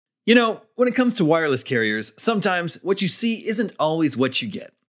You know, when it comes to wireless carriers, sometimes what you see isn't always what you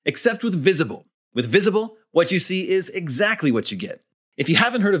get. Except with Visible. With Visible, what you see is exactly what you get. If you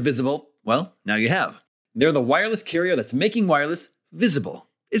haven't heard of Visible, well, now you have. They're the wireless carrier that's making wireless visible.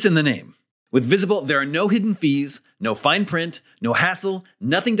 It's in the name. With Visible, there are no hidden fees, no fine print, no hassle,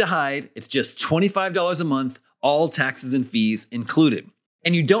 nothing to hide. It's just $25 a month, all taxes and fees included.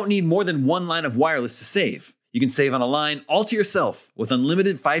 And you don't need more than one line of wireless to save. You can save on a line all to yourself with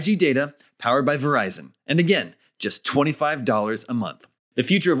unlimited 5G data powered by Verizon. And again, just $25 a month. The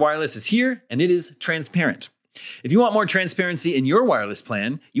future of wireless is here, and it is transparent. If you want more transparency in your wireless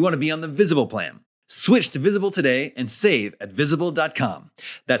plan, you want to be on the Visible plan. Switch to Visible today and save at Visible.com.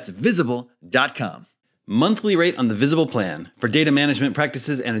 That's Visible.com. Monthly rate on the Visible plan. For data management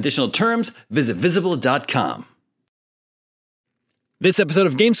practices and additional terms, visit Visible.com. This episode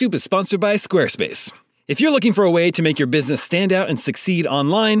of GameScoop is sponsored by Squarespace. If you're looking for a way to make your business stand out and succeed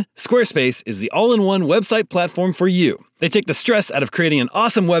online, Squarespace is the all-in-one website platform for you. They take the stress out of creating an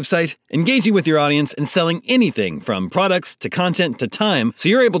awesome website, engaging with your audience, and selling anything from products to content to time, so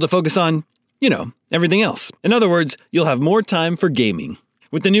you're able to focus on, everything else. In other words, you'll have more time for gaming.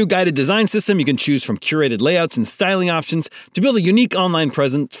 With the new guided design system, you can choose from curated layouts and styling options to build a unique online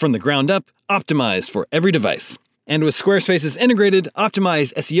presence from the ground up, optimized for every device. And with Squarespace's integrated,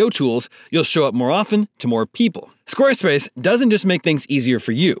 optimized SEO tools, you'll show up more often to more people. Squarespace doesn't just make things easier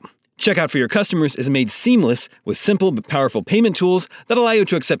for you. Checkout for your customers is made seamless with simple but powerful payment tools that allow you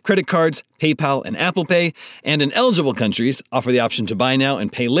to accept credit cards, PayPal, and Apple Pay, and in eligible countries, offer the option to buy now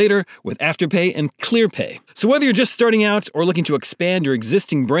and pay later with Afterpay and ClearPay. So whether you're just starting out or looking to expand your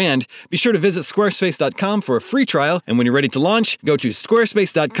existing brand, be sure to visit squarespace.com for a free trial, and when you're ready to launch, go to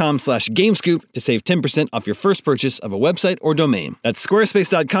squarespace.com/gamescoop to save 10% off your first purchase of a website or domain. That's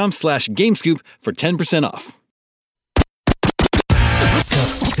squarespace.com/gamescoop for 10% off.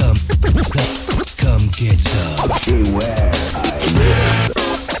 Come get some. Beware,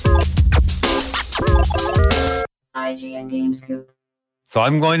 IGN GameScoop. So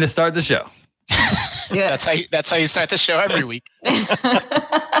I'm going to start the show. Yeah. That's how you start the show every week.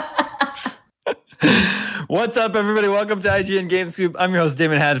 What's up, everybody? Welcome to IGN GameScoop. I'm your host,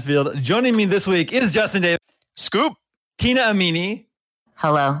 Damon Hadfield. Joining me this week is Justin Davis, Scoop, Tina Amini,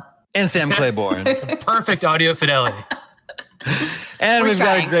 Hello, and Sam Claiborne. Perfect audio fidelity. And we've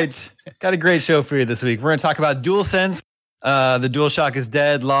trying. got a great show for you this week. We're going to talk about DualSense. The DualShock is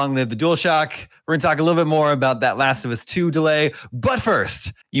dead. Long live the DualShock. We're going to talk a little bit more about that Last of Us 2 delay. But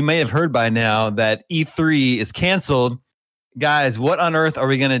first, you may have heard by now that E3 is canceled. Guys, what on earth are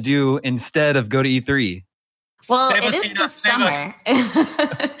we going to do instead of go to E3? well, Save it us, is Tina, the save summer.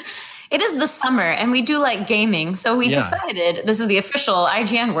 It is the summer, and we do like gaming. So we decided, this is the official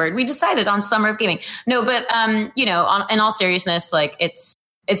IGN word, we decided on summer of gaming. No, but, in all seriousness, like it's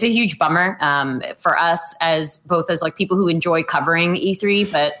a huge bummer for us as like people who enjoy covering E3,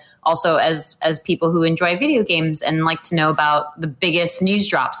 but also as people who enjoy video games and like to know about the biggest news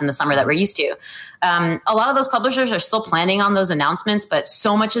drops in the summer that we're used to. A lot of those publishers are still planning on those announcements, but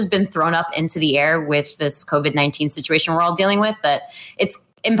so much has been thrown up into the air with this COVID-19 situation we're all dealing with that it's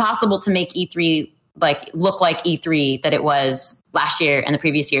impossible to make E3 look like E3 that it was last year and the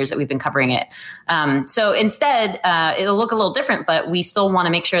previous years that we've been covering it. So instead, it'll look a little different, but we still want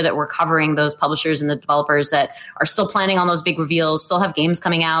to make sure that we're covering those publishers and the developers that are still planning on those big reveals, still have games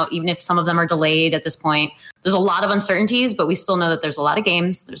coming out, even if some of them are delayed at this point. There's a lot of uncertainties, but we still know that there's a lot of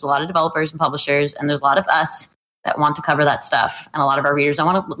games, there's a lot of developers and publishers, and there's a lot of us that want to cover that stuff. And a lot of our readers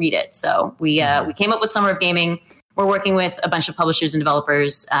don't want to read it. So we came up with Summer of Gaming. We're working with a bunch of publishers and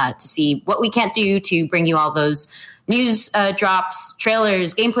developers to see what we can't do to bring you all those news drops,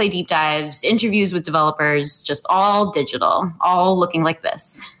 trailers, gameplay deep dives, interviews with developers, just all digital, all looking like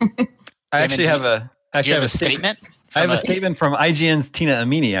this. I actually have a statement. I have a statement from IGN's Tina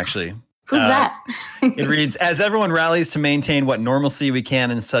Amini, actually. Who's that? It reads, as everyone rallies to maintain what normalcy we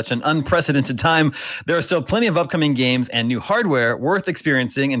can in such an unprecedented time, there are still plenty of upcoming games and new hardware worth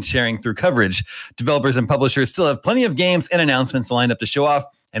experiencing and sharing through coverage. Developers and publishers still have plenty of games and announcements lined up to show off,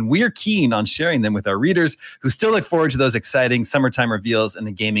 and we're keen on sharing them with our readers who still look forward to those exciting summertime reveals in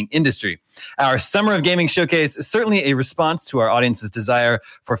the gaming industry. Our Summer of Gaming showcase is certainly a response to our audience's desire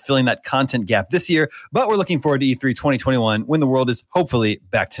for filling that content gap this year, but we're looking forward to E3 2021 when the world is hopefully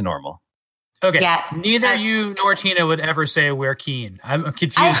back to normal. Okay. Yeah. Neither you nor Tina would ever say we're keen. I'm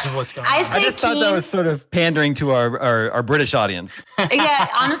confused of what's going on. I say I just thought that was sort of pandering to our British audience. Yeah,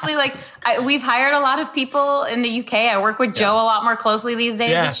 honestly, we've hired a lot of people in the UK. I work with Joe a lot more closely these days.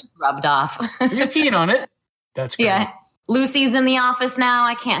 Yeah. It's just rubbed off. You're keen on it. That's great. Yeah. Lucy's in the office now.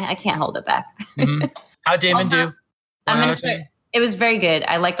 I can't hold it back. Mm-hmm. How'd Damon do? I'm going to start. It was very good.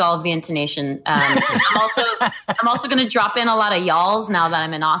 I liked all of the intonation. I'm also going to drop in a lot of y'alls now that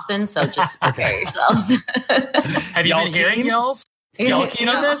I'm in Austin. So just prepare yourselves. Have you been hearing y'alls? Y'all keen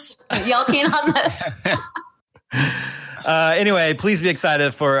on this? Y'all keen on this? Anyway, please be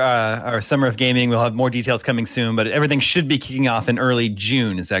excited for our Summer of Gaming. We'll have more details coming soon, but everything should be kicking off in early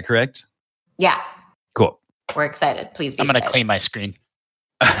June. Is that correct? Yeah. Cool. We're excited. Please be I'm going to excited. clean my screen.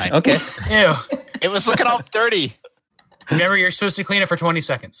 Okay. Ew. It was looking all dirty. Remember, you're supposed to clean it for 20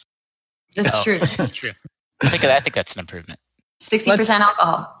 seconds. That's true. That's true. I think that's an improvement. 60%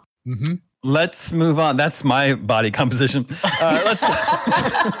 alcohol. Mm-hmm. Let's move on. That's my body composition.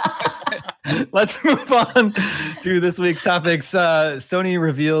 Let's move on to this week's topics. Sony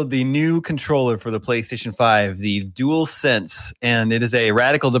revealed the new controller for the PlayStation 5, the DualSense, and it is a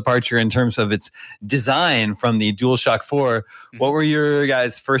radical departure in terms of its design from the DualShock 4. What were your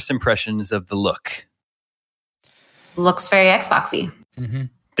guys' first impressions of the look? Looks very Xboxy. Mm-hmm.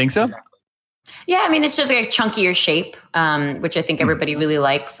 Think so? Exactly. Yeah, I mean, it's just like a chunkier shape, which I think everybody really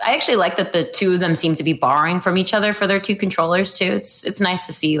likes. I actually like that the two of them seem to be borrowing from each other for their two controllers, too. It's nice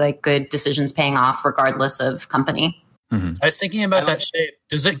to see like good decisions paying off regardless of company. Mm-hmm. I was thinking about that shape.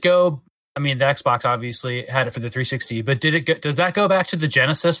 Does it go... I mean, the Xbox obviously had it for the 360, but does that go back to the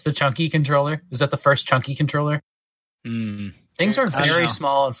Genesis, the chunky controller? Is that the first chunky controller? Things are very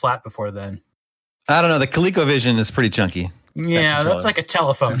small and flat before then. I don't know. The ColecoVision is pretty chunky. Yeah, that's like a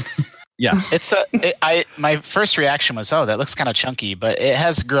telephone. Yeah. My first reaction was, that looks kind of chunky, but it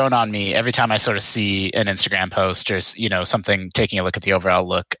has grown on me every time I sort of see an Instagram post or, something taking a look at the overall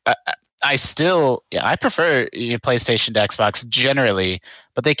look. I prefer PlayStation to Xbox generally,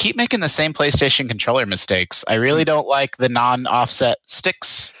 but they keep making the same PlayStation controller mistakes. I really don't like the non-offset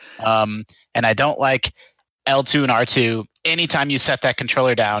sticks, and I don't like L2 and R2. Anytime you set that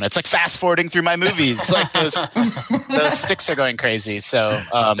controller down, it's like fast forwarding through my movies. Like those sticks are going crazy. So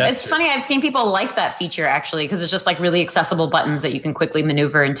it's funny. I've seen people like that feature actually because it's just like really accessible buttons that you can quickly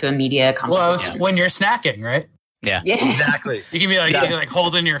maneuver into a media composition. Well, it's when you're snacking, right? Yeah, Exactly. You can be like, you can like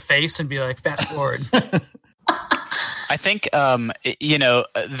hold in your face and be like, fast forward. I think,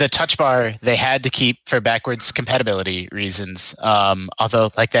 the touch bar they had to keep for backwards compatibility reasons. Although,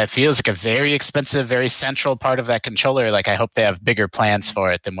 like, that feels like a very expensive, very central part of that controller. Like, I hope they have bigger plans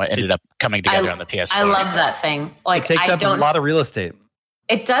for it than what ended up coming together on the PS4. I love that thing. Like, It takes up a lot of real estate.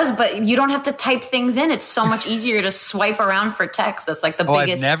 It does, but you don't have to type things in. It's so much easier to swipe around for text. That's like the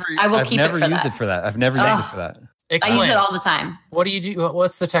biggest. I've never used it for that. I've never used it for that. Explain. I use it all the time. What do you do?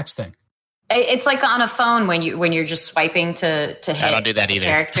 What's the text thing? It's like on a phone when you're just swiping to hit. I don't do that either.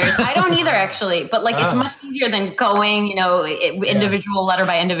 Characters. I don't either actually, but like it's much easier than going, individual letter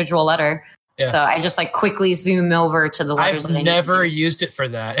by individual letter. Yeah. So I just like quickly zoom over to the letters. I've never used it for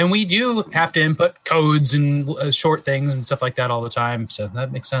that, and we do have to input codes and short things and stuff like that all the time. So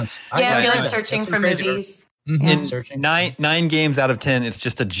that makes sense. Yeah, I feel like searching for movies. Mm-hmm. In searching 9 games out of 10, it's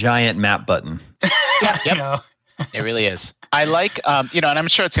just a giant map button. Yep. It really is. I like, and I'm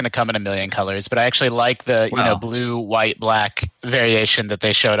sure it's going to come in a million colors, but I actually like the, blue, white, black variation that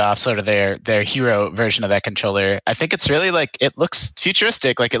they showed off, sort of their hero version of that controller. I think it's really like, it looks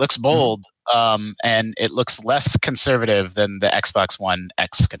futuristic, like it looks bold, and it looks less conservative than the Xbox One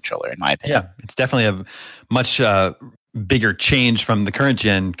X controller, in my opinion. Yeah, it's definitely a much bigger change from the current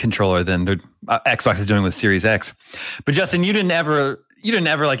gen controller than the Xbox is doing with Series X. But Justin, you didn't ever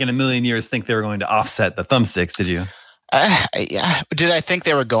like in a million years think they were going to offset the thumbsticks, did you? Yeah. Did I think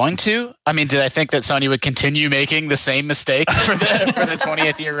they were going to? I mean, did I think that Sony would continue making the same mistake for the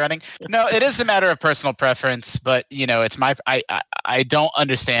 20th year running? No, it is a matter of personal preference, but it's I don't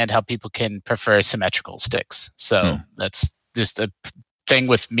understand how people can prefer symmetrical sticks. So that's just a thing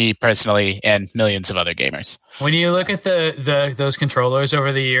with me personally and millions of other gamers. When you look at those controllers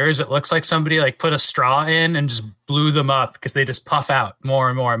over the years, it looks like somebody like put a straw in and just blew them up because they just puff out more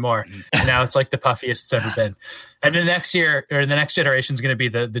and more and more. And now it's like the puffiest it's ever been. And the next year or the next generation is going to be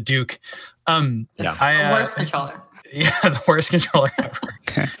the Duke. The worst controller. Yeah, the worst controller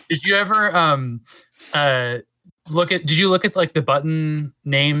ever. Did you ever did you look at like the button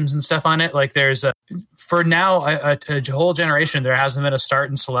names and stuff on it? Like there's for now a whole generation there hasn't been a start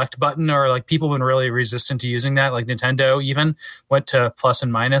and select button, or like people have been really resistant to using that. Like Nintendo even went to plus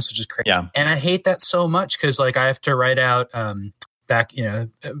and minus, which is crazy. Yeah. And I hate that so much because like I have to write out back,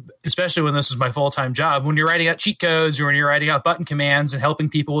 especially when this is my full-time job, when you're writing out cheat codes or when you're writing out button commands and helping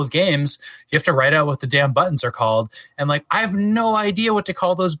people with games, you have to write out what the damn buttons are called. And like, I have no idea what to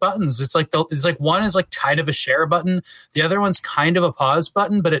call those buttons. It's like one is like kind of a share button. The other one's kind of a pause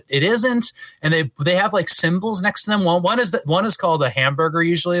button, but it isn't. And they have like symbols next to them. One is called a hamburger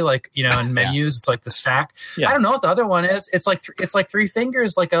usually, like, in menus, it's like the stack. Yeah. I don't know what the other one is. It's like three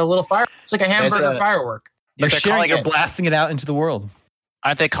fingers, like a little fire. It's like a hamburger firework. You're blasting it out into the world.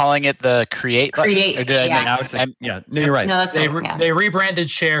 Aren't they calling it the Create button? Create, No, you're right. No, they rebranded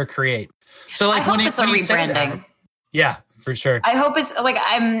Share Create. So like when it's rebranding. Yeah, for sure. I hope it's like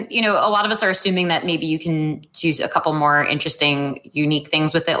a lot of us are assuming that maybe you can choose a couple more interesting, unique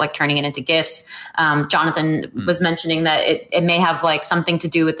things with it, like turning it into GIFs. Jonathan was mentioning that it may have like something to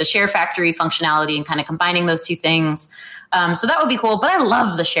do with the Share Factory functionality and kind of combining those two things. So that would be cool, but I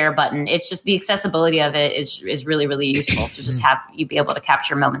love the share button. It's just the accessibility of it is really, really useful to just have you be able to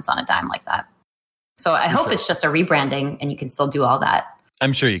capture moments on a dime like that. So I hope it's just a rebranding and you can still do all that.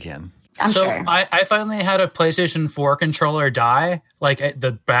 I'm sure you can. I'm sure. I finally had a PlayStation 4 controller die. Like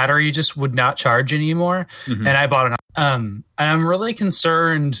the battery just would not charge anymore. And I bought it. And I'm really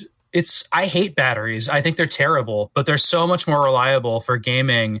concerned. I hate batteries. I think they're terrible, but they're so much more reliable for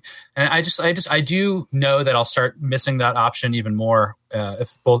gaming. And I do know that I'll start missing that option even more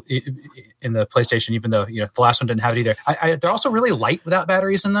if both in the PlayStation, even though the last one didn't have it either. They're also really light without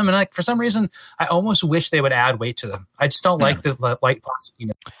batteries in them, and like for some reason, I almost wish they would add weight to them. I just don't like the light plastic.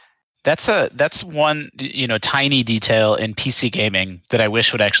 That's one tiny detail in PC gaming that I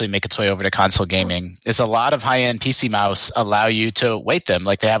wish would actually make its way over to console gaming. Is a lot of high-end PC mouse allow you to weight them,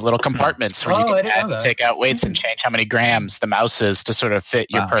 like they have little compartments where you can take out weights and change how many grams the mouse is to sort of fit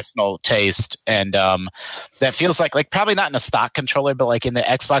your personal taste. And that feels like probably not in a stock controller, but like in the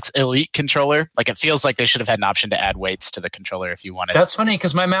Xbox Elite controller, like it feels like they should have had an option to add weights to the controller if you wanted. That's funny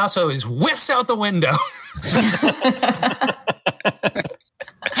because my mouse always whiffs out the window.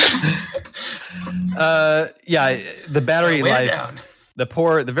 The battery life,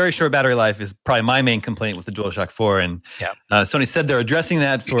 the very short battery life is probably my main complaint with the DualShock 4. And Sony said they're addressing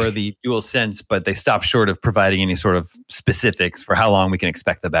that for the DualSense, but they stopped short of providing any sort of specifics for how long we can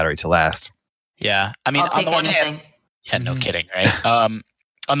expect the battery to last. Yeah, I mean, on the one hand, no kidding, right?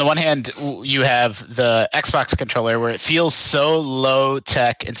 On the one hand, you have the Xbox controller where it feels so low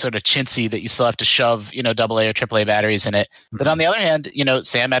tech and sort of chintzy that you still have to shove, AA or AAA batteries in it. But on the other hand,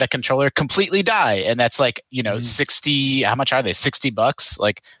 Sam had a controller completely die, and that's like, 60. How much are they? $60?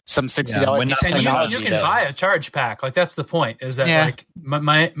 Like some $60 piece of technology. You can buy a charge pack. Like that's the point. Is that like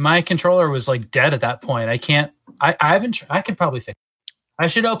my controller was like dead at that point. I can't. I haven't. I could probably fix it. I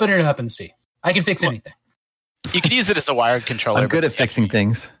should open it up and see. I can fix anything. You could use it as a wired controller. I'm good at fixing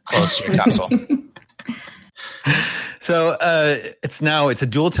things. Close to your console. So it's a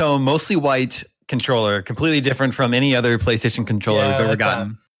dual tone, mostly white controller, completely different from any other PlayStation controller we've ever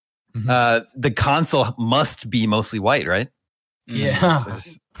gotten. The console must be mostly white, right? Yeah.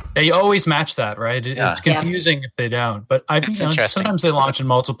 They always match that, right? It's confusing if they don't. But sometimes they launch in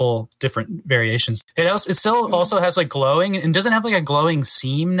multiple different variations. It still also has like glowing, and doesn't have like a glowing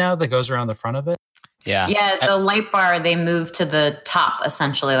seam now that goes around the front of it. Yeah, the light bar, they moved to the top,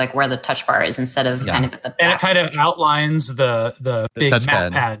 essentially, like where the touch bar is instead of kind of at the back. And it kind of outlines the big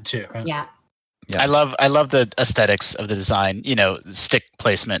mat pad too. Right? Yeah. I love the aesthetics of the design, stick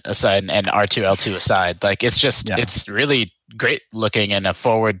placement aside and R2, L2 aside. Like it's just, it's really great looking and a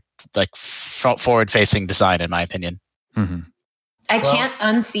forward facing design, in my opinion. Mm-hmm. I can't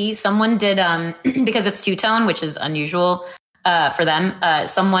unsee someone did, because it's two-tone, which is unusual for them.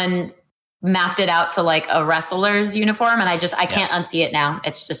 Someone mapped it out to like a wrestler's uniform, and I can't unsee it now.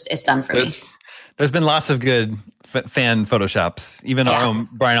 It's done for me. There's been lots of good fan photoshops. Even our own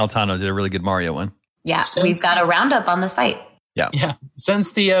Brian Altano did a really good Mario one. Yeah, we've got a roundup on the site. Yeah.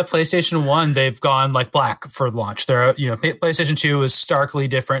 Since the PlayStation 1, they've gone like black for launch. PlayStation 2 was starkly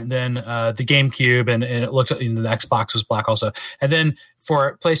different than the GameCube, and it looked the Xbox was black also. And then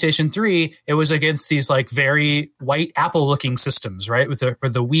for PlayStation 3, it was against these like very white Apple-looking systems, right? With the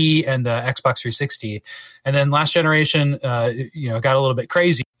Wii and the Xbox 360. And then last generation, got a little bit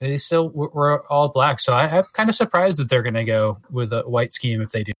crazy. They still were all black. So I'm kind of surprised that they're going to go with a white scheme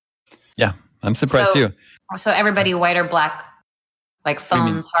if they do. Yeah, I'm surprised too. So everybody, white or black? Like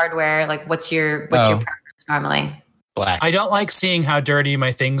phones, hardware, like what's your preference normally? Black. I don't like seeing how dirty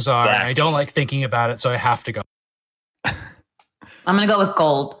my things are. And I don't like thinking about it, so I have to go. I'm going to go with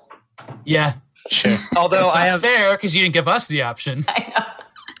gold. Yeah. Sure. Although I have fair because you didn't give us the option. I know.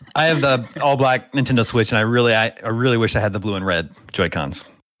 I have the all black Nintendo Switch, and I really wish I had the blue and red Joy-Cons.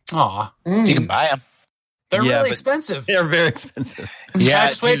 Aw. You can buy them. They're Yeah, really but expensive. They're very expensive. Yeah, I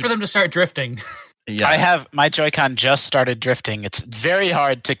just wait dude, for them to start drifting. Yeah. I have my Joy-Con just started drifting. It's very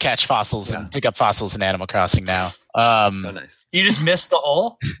hard to catch fossils and pick up fossils in Animal Crossing now. So nice. You just missed the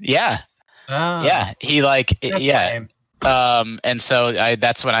hole? Yeah, Oh, yeah. He like that's yeah. lame. And so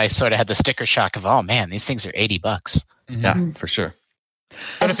that's when I sort of had the sticker shock of, oh man, these things are $80. Yeah, for sure.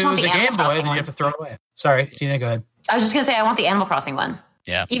 But just if it want was the a Game Animal Boy, Crossing then you one. have to throw it away. Sorry, Tina, go ahead. I was just gonna say I want the Animal Crossing one.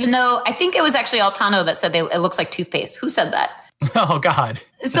 Yeah. Even though I think it was actually Altano that said it looks like toothpaste. Who said that? Oh, God.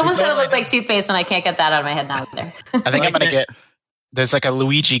 Someone said it Totally looked like toothpaste, and I can't get that out of my head now either. I think I'm Like gonna it. get. There's like a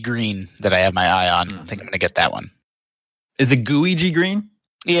Luigi green that I have my eye on. I think I'm gonna get that one. Is it Gooigi green?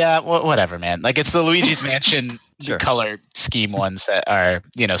 Yeah, whatever, man. Like it's the Luigi's Mansion Sure. color scheme ones that are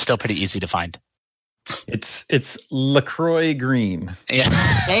still pretty easy to find. It's LaCroix green. Yeah,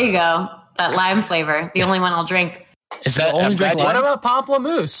 There you go. That lime flavor, the only one I'll drink. is that only drink Brad, What lime? about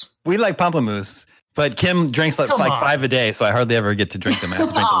Pamplemousse? We like pamplemousse, but Kim drinks like Come on. 5 a day, so I hardly ever get to drink them. I have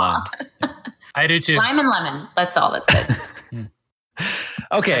to drink the lime. I do too. Lime and lemon. That's all. That's good.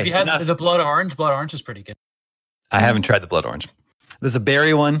 Okay, Have you had enough. the blood orange? Blood orange is pretty good. I haven't tried the blood orange. There's a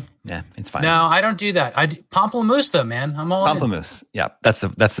berry one. Yeah, it's fine. No, I don't do that. Pamplemousse, though, man. I'm all in. Pamplemousse. Yeah, that's the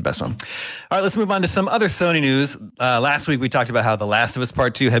best one. All right, let's move on to some other Sony news. Last week we talked about how The Last of Us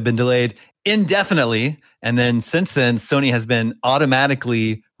Part 2 had been delayed indefinitely, and then since then Sony has been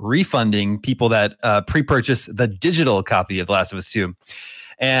automatically refunding people that pre-purchased the digital copy of The Last of Us 2.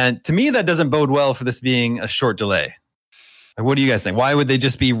 And to me, that doesn't bode well for this being a short delay. Like, what do you guys think? Why would they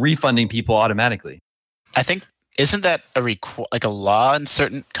just be refunding people automatically? I think isn't that like a law in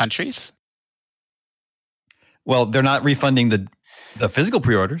certain countries? Well, they're not refunding the physical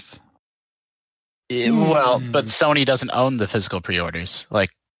pre-orders. Well, but Sony doesn't own the physical pre-orders. Like,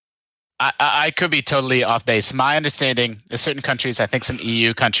 I could be totally off base. My understanding is certain countries, I think some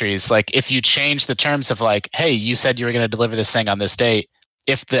EU countries, like if you change the terms of like, hey, you said you were going to deliver this thing on this date,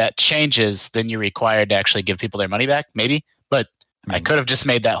 if that changes, then you're required to actually give people their money back, maybe. But I could have just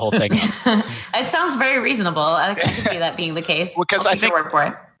made that whole thing up. It sounds very reasonable. I can see that being the case. Well, 'cause I'll I take your think- word for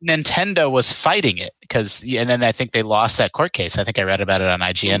it. Nintendo was fighting it and then I think they lost that court case. I think I read about it on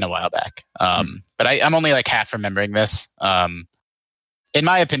IGN a while back. But I'm only like half remembering this. In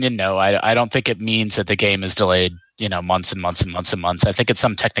my opinion, no, I don't think it means that the game is delayed, months and months and months and months. I think it's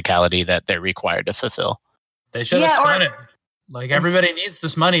some technicality that they're required to fulfill. They should have Yeah, spun it. Like, everybody needs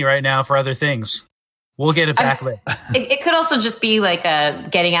this money right now for other things. We'll get it back later. It could also just be like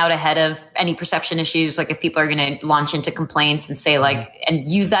getting out ahead of any perception issues. Like if people are going to launch into complaints and say and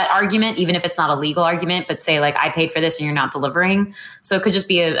use that argument, even if it's not a legal argument, but say like, I paid for this and you're not delivering. So it could just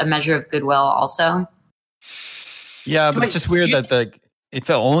be a measure of goodwill also. Yeah, but it's just weird that it's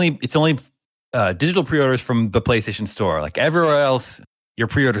only digital pre-orders from the PlayStation Store. Like everywhere else, your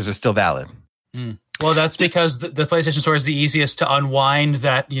pre-orders are still valid. Well, that's because the PlayStation Store is the easiest to unwind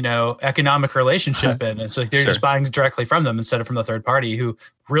that, economic relationship in. It's like they're just buying directly from them instead of from the third party who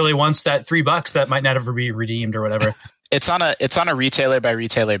really wants that $3 that might not ever be redeemed or whatever. It's on a retailer by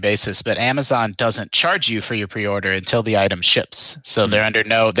retailer basis, but Amazon doesn't charge you for your pre-order until the item ships. So they're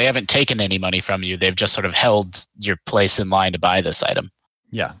they haven't taken any money from you. They've just sort of held your place in line to buy this item.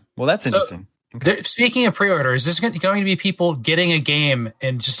 Yeah. Well, that's interesting. Speaking of pre-order, is this going to be people getting a game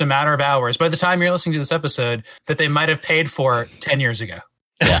in just a matter of hours by the time you're listening to this episode that they might have paid for 10 years ago?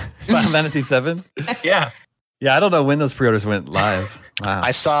 Yeah. Final Fantasy VII? Yeah. Yeah, I don't know when those pre-orders went live. Wow.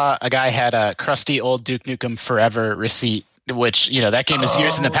 I saw a guy had a crusty old Duke Nukem Forever receipt, which, that game is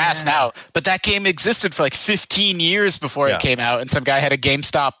years in the past now, but that game existed for like 15 years before it came out. And some guy had a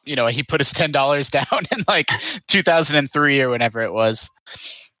GameStop, he put his $10 down in like 2003 or whenever it was.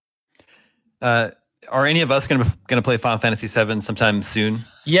 Are any of us going to play Final Fantasy VII sometime soon?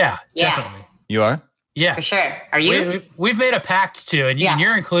 Yeah, Yeah. definitely. You are? Yeah. For sure. Are you? We've made a pact too, and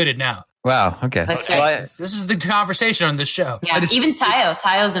you're included now. Wow. Okay. That's Well, right. This is the conversation on this show. Yeah. Even Tayo.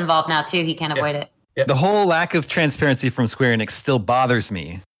 Tayo's involved now too. He can't avoid it. the whole lack of transparency from Square Enix still bothers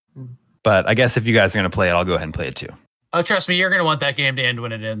me. But I guess if you guys are going to play it, I'll go ahead and play it too. Oh, trust me, you're going to want that game to end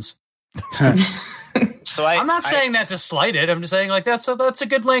when it ends. So I'm not saying that to slight it. I'm just saying like that's a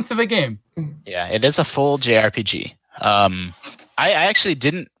good length of a game. Yeah, it is a full JRPG. I actually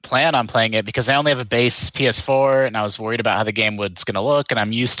didn't plan on playing it because I only have a base PS4 and I was worried about how the game was going to look. And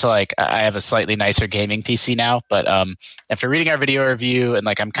I'm used to I have a slightly nicer gaming PC now. But after reading our video review and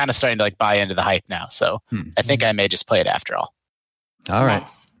I'm kind of starting to buy into the hype now. So I think I may just play it after all. All right.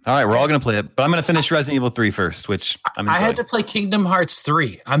 Nice. All right. We're all going to play it. But I'm going to finish Resident Evil 3 first, which I'm I enjoying. had to play Kingdom Hearts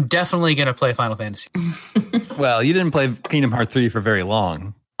 3. I'm definitely going to play Final Fantasy. Well, you didn't play Kingdom Hearts 3 for very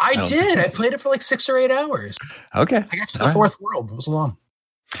long. I did. I played it for 6 or 8 hours. Okay. I got to the fourth world. It was long.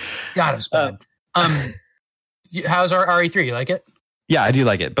 God, it was bad. how's our RE3? You like it? Yeah, I do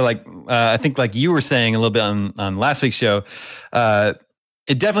like it. But like, I think like you were saying a little bit on last week's show,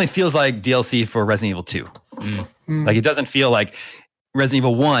 it definitely feels like DLC for Resident Evil 2. Like it doesn't feel like Resident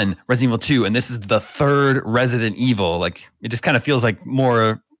Evil 1, Resident Evil 2, and this is the third Resident Evil. Like it just kind of feels like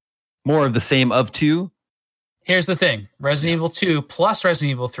more of the same of 2. Here's the thing. Resident Evil 2 plus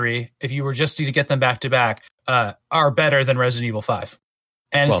Resident Evil 3, if you were just to get them back to back, are better than Resident Evil 5.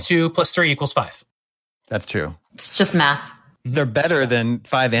 And it's 2 plus 3 equals 5. That's true. It's just math. They're better than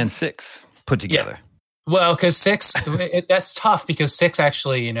 5 and 6 put together. Yeah. Well, because 6, that's tough because 6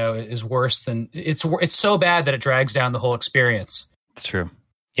 actually, is worse than it's so bad that it drags down the whole experience. It's true.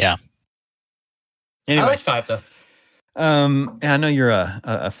 Yeah. Anyway, I like 5 though. I know you're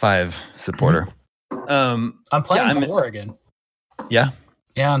a 5 supporter. I'm playing 4 again. Yeah.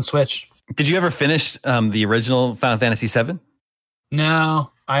 Yeah, on Switch. Did you ever finish the original Final Fantasy VII?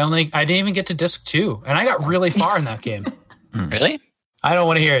 No, I didn't even get to disc 2, and I got really far in that game. Really? I don't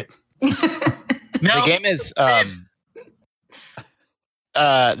want to hear it. No. The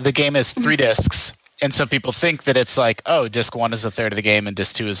game is 3 discs, and so people think that it's like, oh, disc 1 is a third of the game and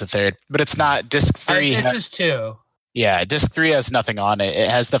disc 2 is a third, but it's not. Disc 3 it's just 2. Yeah, disc 3 has nothing on it. It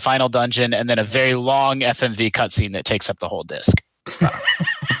has the final dungeon and then a very long FMV cutscene that takes up the whole disc.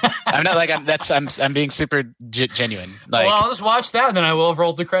 I'm not like I'm being super genuine. Like, well, I'll just watch that and then I will have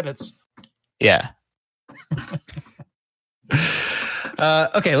rolled the credits. Yeah.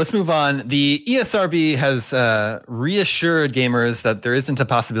 Okay, let's move on. The ESRB has reassured gamers that there isn't a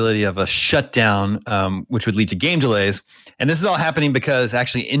possibility of a shutdown, which would lead to game delays. And this is all happening because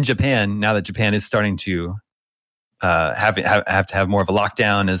actually in Japan, now that Japan is starting to have to have more of a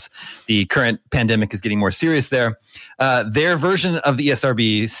lockdown as the current pandemic is getting more serious there, their version of the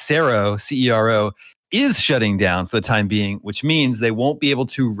ESRB, CERO, C-E-R-O, is shutting down for the time being, which means they won't be able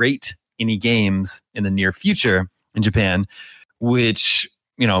to rate any games in the near future in Japan, which,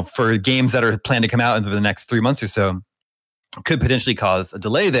 for games that are planned to come out in the next 3 months or so, could potentially cause a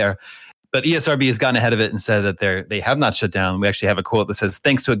delay there. But ESRB has gotten ahead of it and said that they have not shut down. We actually have a quote that says,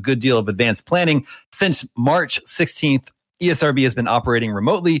 thanks to a good deal of advanced planning, since March 16th, ESRB has been operating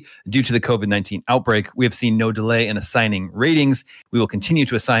remotely due to the COVID-19 outbreak. We have seen no delay in assigning ratings. We will continue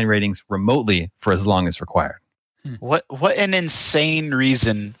to assign ratings remotely for as long as required. What an insane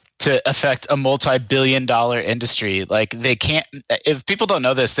reason to affect a multi-billion-dollar industry. Like, they can't, if people don't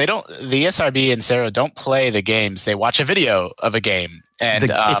know this, the ESRB and CERO don't play the games. They watch a video of a game. And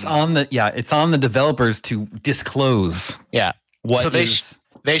it's on the developers to disclose. Yeah. What so they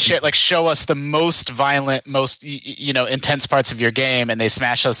show us the most violent, most intense parts of your game, and they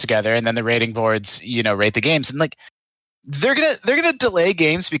smash those together, and then the rating boards rate the games, and like they're gonna delay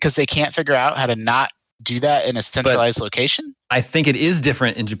games because they can't figure out how to not do that in a centralized location. I think it is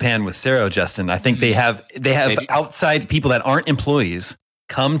different in Japan with CERO, Justin. I think they have outside people that aren't employees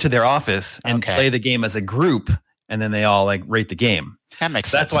come to their office and play the game as a group, and then they all rate the game. That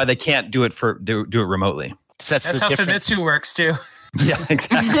makes sense. That's why they can't do it remotely. So that's how Famitsu works too. Yeah,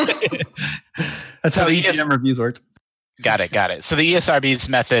 exactly. That's how the EGM reviews work. Got it. So the ESRB's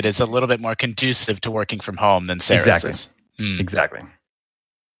method is a little bit more conducive to working from home than CERO's is. Exactly.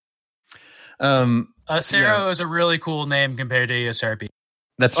 CERO is a really cool name compared to ESRB.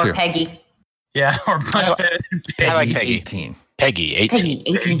 That's true. Or Peggy. Yeah, or much better than Peggy. I like Peggy. 18. Peggy 18. Peggy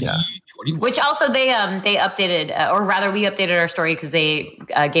 18. Yeah. Which also they updated, or rather we updated our story because they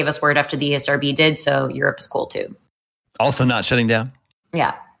gave us word after the ESRB did, so Europe is cool too. Also not shutting down?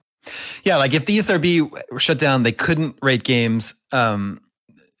 Yeah. Yeah, like if the ESRB were shut down, they couldn't rate games. None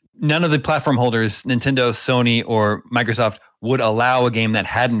of the platform holders, Nintendo, Sony, or Microsoft, would allow a game that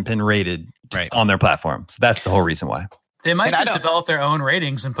hadn't been rated on their platform. So that's the whole reason why. They might just develop their own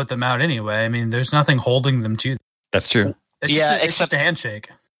ratings and put them out anyway. I mean, there's nothing holding them to them. That's true. It's just a handshake.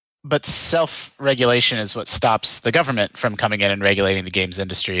 But self-regulation is what stops the government from coming in and regulating the games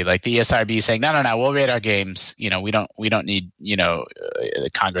industry. Like the ESRB saying, no, we'll rate our games. We don't need,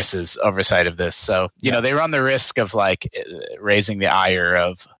 Congress's oversight of this. So, they run the risk of raising the ire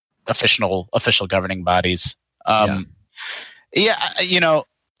of official governing bodies.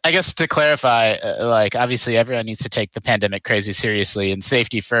 I guess to clarify, obviously everyone needs to take the pandemic crazy seriously and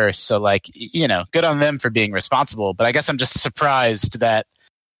safety first. So good on them for being responsible. But I guess I'm just surprised that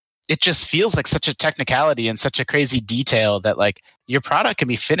it just feels like such a technicality and such a crazy detail that your product can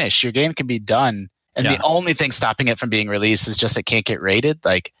be finished, your game can be done, and the only thing stopping it from being released is just it can't get rated.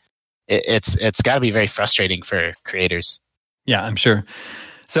 It's got to be very frustrating for creators. Yeah, I'm sure.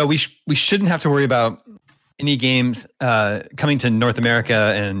 So we shouldn't have to worry about any games coming to North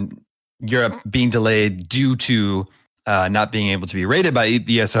America and Europe being delayed due to not being able to be rated by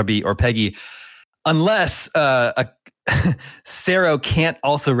the ESRB or Peggy. Unless Sero can't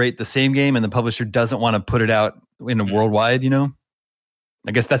also rate the same game and the publisher doesn't want to put it out in a worldwide,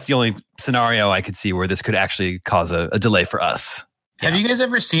 I guess that's the only scenario I could see where this could actually cause a delay for us. Have you guys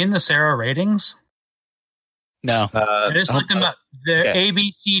ever seen the Sero ratings? No. I just looked them up. They're A,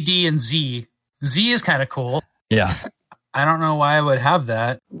 B, C, D, and Z. Z is kind of cool. Yeah. I don't know why I would have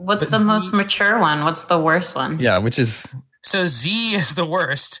that. What's the most mature one? What's the worst one? Yeah, which is... So Z is the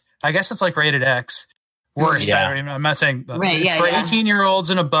worst. I guess it's like rated X. Worst. Yeah. I'm not saying... Right, it's for 18-year-olds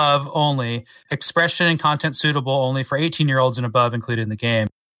and above only. Expression and content suitable only for 18-year-olds and above included in the game.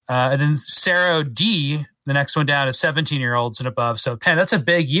 And then Sero D, the next one down, is 17-year-olds and above. So, man, that's a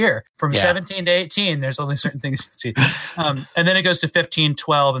big year. From 17 to 18, there's only certain things you can see. And then it goes to 15,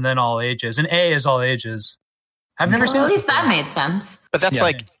 12, and then all ages. And A is all ages. I've never seen At this least before. that made sense. But that's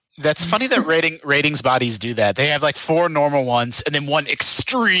that's funny that ratings bodies do that. They have like 4 normal ones and then one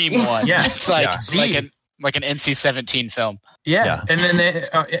extreme one. Yeah. It's like Z. an NC-17 film. Yeah. And then they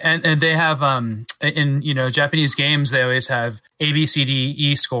and they have in Japanese games they always have A, B, C, D,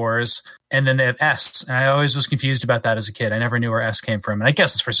 E scores, and then they have S. And I always was confused about that as a kid. I never knew where S came from, and I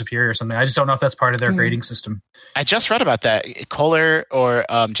guess it's for superior or something. I just don't know if that's part of their grading system. I just read about that. Kohler or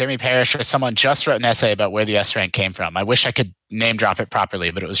Jeremy Parrish or someone just wrote an essay about where the S rank came from. I wish I could name drop it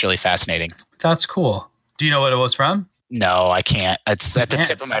properly, but it was really fascinating. That's cool. Do you know what it was from? No, I can't. It's at the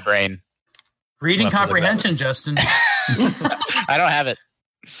tip of my brain. Reading comprehension, Justin. I don't have it.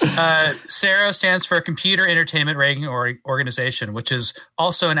 Sero stands for Computer Entertainment Rating Organization, which is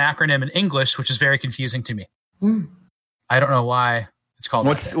also an acronym in English, which is very confusing to me. I don't know why it's called.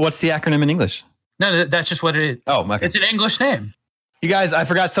 What's the acronym in English? No, that's just what it is. Oh, okay. It's an English name. You guys, I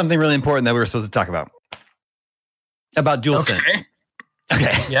forgot something really important that we were supposed to talk about DualSense.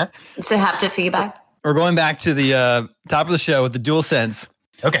 Okay. Yeah. It's the haptic feedback. We're going back to the top of the show with the DualSense.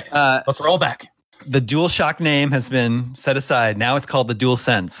 Okay. Let's roll back. The DualShock name has been set aside. Now it's called the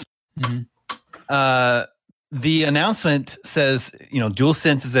DualSense. The announcement says,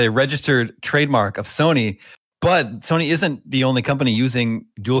 DualSense is a registered trademark of Sony, but Sony isn't the only company using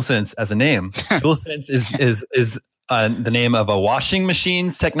DualSense as a name. DualSense is the name of a washing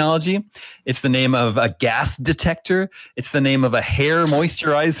machine's technology. It's the name of a gas detector. It's the name of a hair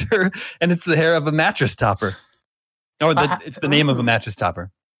moisturizer, and it's the hair of a mattress topper. Or it's the name of a mattress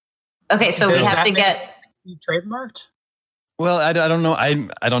topper. Okay, so we have to get trademarked. Well, I don't know.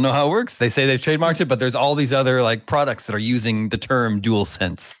 I don't know how it works. They say they've trademarked it, but there's all these other products that are using the term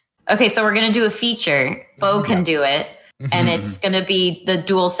DualSense. Okay, so we're gonna do a feature. Bo can do it, and it's gonna be the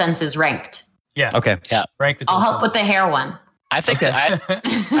DualSense is ranked. Yeah. Okay. Yeah. Rank the I'll DualSense. help with the hair one. I think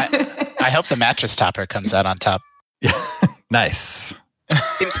I hope the mattress topper comes out on top. Nice.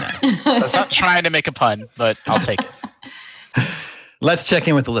 Seems nice. I was not trying to make a pun, but I'll take it. Let's check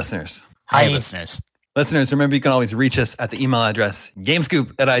in with the listeners. Hi, listeners. Listeners, remember you can always reach us at the email address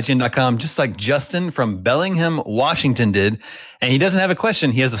gamescoop@ign.com, just like Justin from Bellingham, Washington did. And he doesn't have a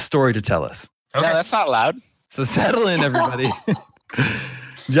question. He has a story to tell us. Okay. No, that's not loud. So settle in, everybody.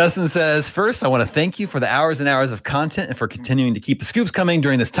 Justin says, first, I want to thank you for the hours and hours of content and for continuing to keep the scoops coming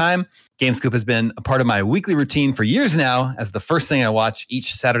during this time. GameScoop has been a part of my weekly routine for years now as the first thing I watch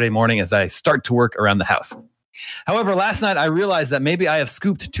each Saturday morning as I start to work around the house. However, last night I realized that maybe I have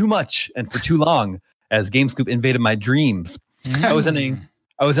scooped too much and for too long as GameScoop invaded my dreams. I was in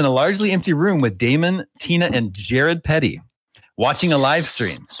a largely empty room with Damon, Tina, and Jared Petty watching a live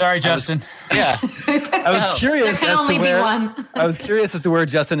stream. Sorry, Justin. Yeah. I was curious There can only be one. I was curious as to where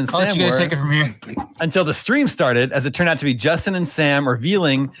Justin and I'll let Sam you guys were take it from here. until the stream started, as it turned out to be Justin and Sam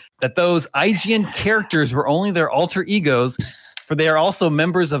revealing that those IGN characters were only their alter egos, for they are also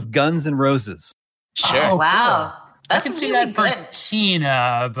members of Guns N' Roses. Sure. Oh, Wow. I That's can see really that for good.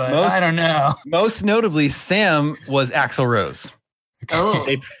 Tina, but Most- I don't know. Most notably, Sam was Axl Rose. Oh.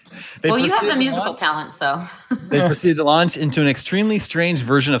 They Well, you have proceeded the to musical launch- talent, so. They proceeded to launch into an extremely strange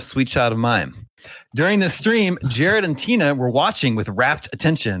version of Sweet Child of Mine. During this stream, Jared and Tina were watching with rapt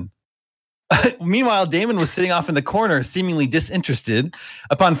attention. Meanwhile, Damon was sitting off in the corner, seemingly disinterested.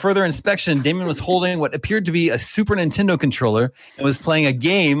 Upon further inspection, Damon was holding what appeared to be a Super Nintendo controller and was playing a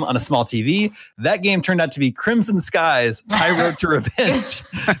game on a small TV. That game turned out to be Crimson Skies, High Road to Revenge,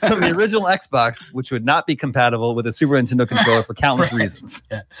 from the original Xbox, which would not be compatible with a Super Nintendo controller for countless reasons.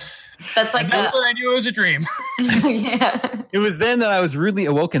 That's like That's the. what I knew it was a dream. Yeah. It was then that I was rudely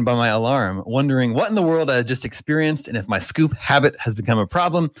awoken by my alarm, wondering what in the world I had just experienced and if my scoop habit has become a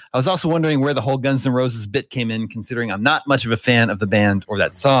problem. I was also wondering where the whole Guns N' Roses bit came in, considering I'm not much of a fan of the band or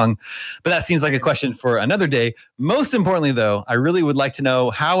that song. But that seems like a question for another day. Most importantly, though, I really would like to know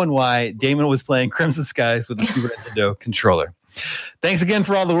how and why Damon was playing Crimson Skies with a Super Nintendo controller. Thanks again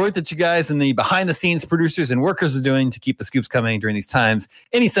for all the work that you guys and the behind-the-scenes producers and workers are doing to keep the scoops coming during these times.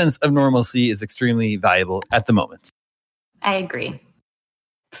 Any sense of normalcy is extremely valuable at the moment. I agree.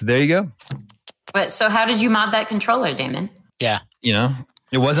 So there you go. But so how did you mod that controller, Damon? Yeah.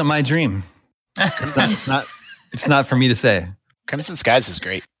 It wasn't my dream. It's not for me to say. Crimson Skies is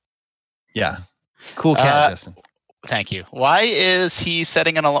great. Yeah. Cool cat, Justin. Thank you. Why is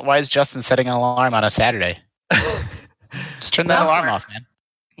Justin setting an alarm on a Saturday? Just turn that alarm off, man.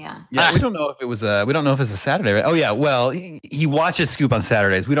 Yeah. We don't know if it was we don't know if it's a Saturday, right? Oh yeah. Well, he watches Scoop on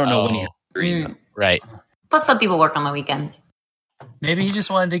Saturdays. We don't know when he Right. Plus some people work on the weekends. Maybe he just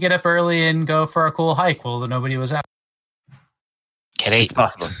wanted to get up early and go for a cool hike while nobody was out. It's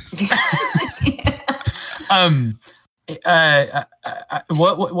possible.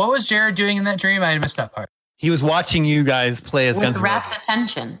 What was Jared doing in that dream? I missed that part. He was watching you guys play as Guns with N' rapt Roses.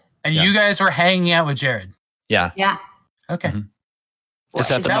 attention. And you guys were hanging out with Jared. Yeah. Yeah. Okay. Mm-hmm. Is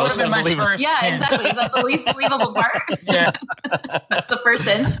that the most unbelievable? Yeah, exactly. Is that the least believable part? Yeah. That's the first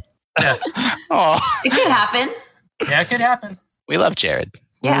hint. Yeah. Oh, it could happen. Yeah, it could happen. We love Jared.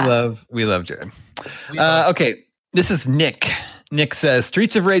 Yeah. We love Jared. Okay. This is Nick. Nick says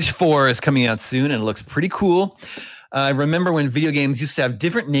Streets of Rage 4 is coming out soon and it looks pretty cool. I remember when video games used to have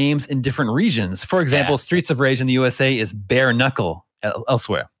different names in different regions. For example, Streets of Rage in the USA is Bare Knuckle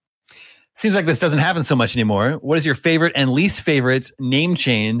elsewhere. Seems like this doesn't happen so much anymore. What is your favorite and least favorite name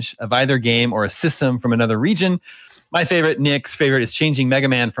change of either game or a system from another region? My favorite, Nick's favorite, is changing Mega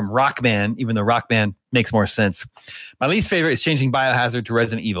Man from Rockman, even though Rockman makes more sense. My least favorite is changing Biohazard to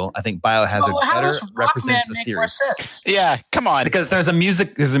Resident Evil. I think Biohazard better represents the series. Yeah, come on. Because there's a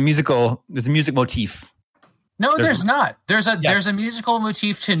music motif. No, there's not. There's a musical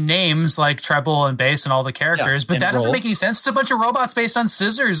motif to names like treble and bass and all the characters, but that doesn't make any sense. It's a bunch of robots based on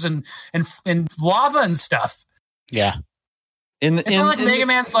scissors and lava and stuff. Yeah. It's not like Mega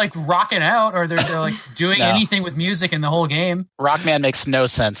Man's like rocking out or they're like doing anything with music in the whole game. Rockman makes no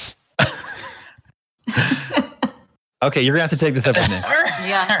sense. Okay, you're gonna have to take this up with me.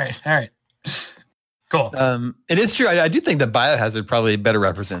 Yeah. All right. Cool. It is true. I do think that Biohazard probably better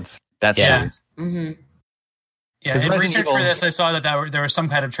represents that series. Mm-hmm. Yeah, in research for this, I saw that there was some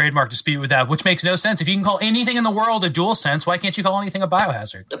kind of trademark dispute with that, which makes no sense. If you can call anything in the world a DualSense, why can't you call anything a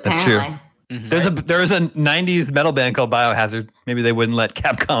Biohazard? That's true. Mm-hmm. There was a 90s metal band called Biohazard. Maybe they wouldn't let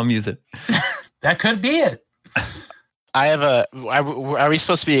Capcom use it. That could be it. Are we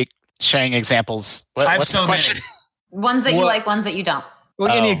supposed to be sharing examples? What's the question? Ones that you like, ones that you don't. Well,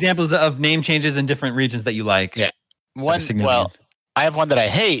 any examples of name changes in different regions that you like? Yeah. I have one that I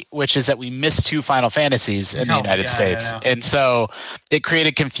hate, which is that we missed 2 Final Fantasies in the United States. And so it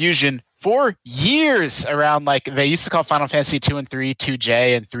created confusion for years around, like, they used to call Final Fantasy 2 and 3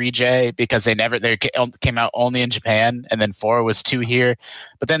 2J and 3J because they came out only in Japan, and then 4 was 2 here.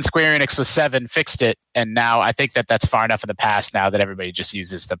 But then Square Enix with 7 fixed it, and now I think that's far enough in the past now that everybody just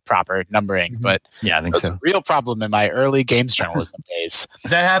uses the proper numbering. Mm-hmm. But yeah, I think so. A real problem in my early games journalism days.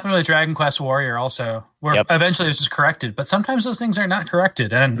 That happened with Dragon Quest Warrior also, where eventually it was just corrected. But sometimes those things are not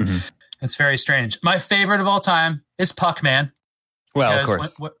corrected, and it's very strange. My favorite of all time is Puckman. Well, of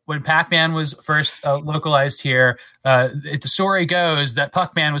course. When Pac-Man was first localized here, the story goes that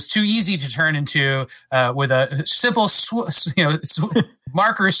Puckman was too easy to turn into with a simple,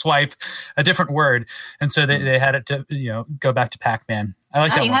 marker swipe, a different word, and so they had it to go back to Pac-Man. I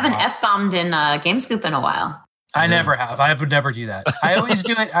like that. You haven't F-bombed in GameScoop in a while. I never have. I would never do that. I always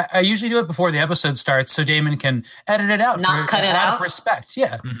do it. I usually do it before the episode starts, so Damon can edit it out. Not cut it out. Of respect.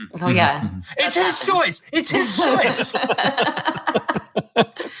 Yeah. Oh yeah. It's his choice. It's his choice. So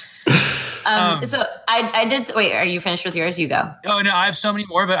I did. Wait, are you finished with yours? You go. Oh no, I have so many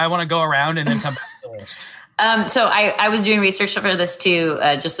more, but I want to go around and then come back to the list. So I was doing research for this too,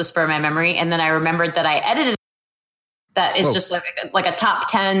 just to spur my memory, and then I remembered that I edited. That is just like a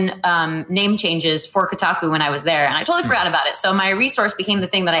top 10 name changes for Kotaku when I was there. And I totally forgot about it. So my resource became the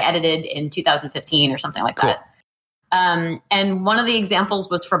thing that I edited in 2015 or something like that. And one of the examples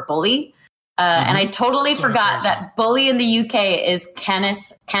was for Bully. And I totally forgot that Bully in the UK is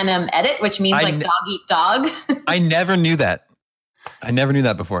Canis Canem Edit, which means dog eat dog. I never knew that. I never knew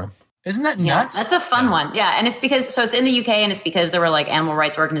that before. Isn't that nuts? That's a fun one. Yeah. And it's because, so it's in the UK and it's because there were like animal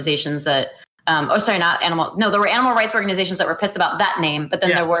rights organizations that, there were animal rights organizations that were pissed about that name, but then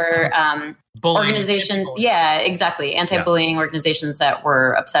there were organizations, anti-bullying organizations that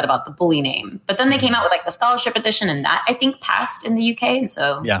were upset about the bully name. But then they came out with like the scholarship edition, and that I think passed in the UK, and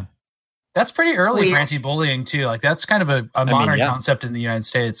so that's pretty early for anti-bullying too. Like that's kind of a modern concept in the United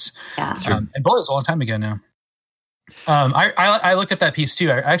States. Yeah, and bullying was a long time ago now. I looked up that piece too.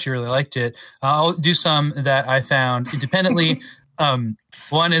 I actually really liked it. I'll do some that I found independently.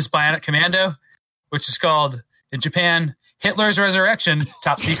 One is Bionic Commando, which is called in Japan Hitler's Resurrection,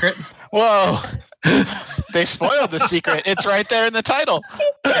 top secret. Whoa. They spoiled the secret. It's right there in the title.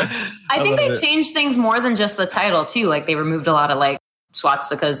 I think they changed things more than just the title too. Like they removed a lot of like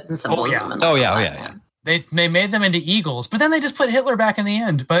swastikas and symbolism. Yeah. They made them into eagles, but then they just put Hitler back in the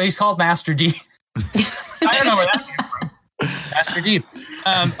end. But he's called Master D. I don't know where that came from. Master D.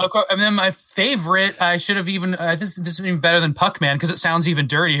 And then my favorite, I should have even this is even better than Puckman because it sounds even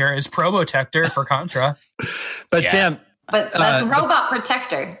dirtier. Is Probotector for Contra. But Sam, but that's Robot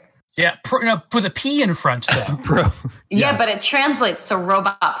Protector. Yeah, put a P in front though. Yeah, but it translates to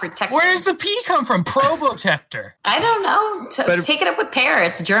Robot Protector. Where does the P come from? Probotector. I don't know. Take it up with Pear.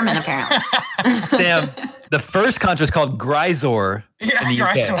 It's German apparently. Sam, the first Contra is called Grisor in the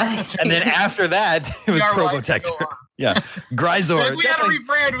UK. Grisor. And then after that, it was Probotector. Yeah, Grisor. We got to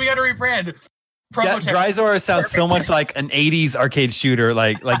rebrand. Grisor sounds so much like an 80s arcade shooter,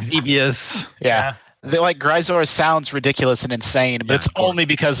 like Xevious. Yeah. Like Grisor sounds ridiculous and insane, but it's only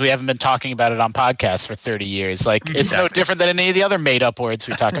because we haven't been talking about it on podcasts for 30 years. Like it's no different than any of the other made-up words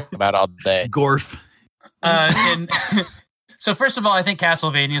we talk about all day. Gorf. So first of all, I think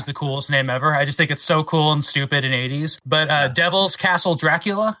Castlevania is the coolest name ever. I just think it's so cool and stupid in 80s. But Devil's Castle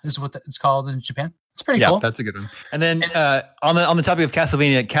Dracula is what it's called in Japan. It's pretty cool. Yeah, that's a good one. And then on the topic of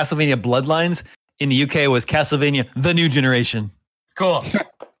Castlevania Bloodlines in the UK was Castlevania The New Generation. Cool.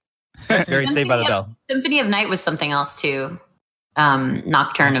 Very Saved by the Bell. Symphony of Night was something else too.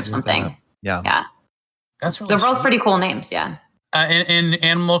 Nocturne of something. Yeah. That's really they're both pretty cool names. Yeah. In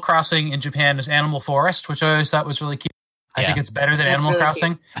Animal Crossing in Japan is Animal Forest, which I always thought was really cute. I think it's better than Animal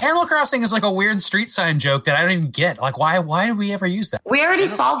Crossing. Cute. Animal Crossing is like a weird street sign joke that I don't even get. Like, why do we ever use that? We already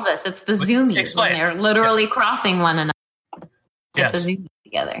solved this. It's the zoomies when they're literally crossing one another. Get the zoomies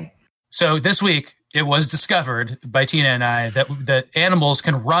together. So this week, it was discovered by Tina and I that animals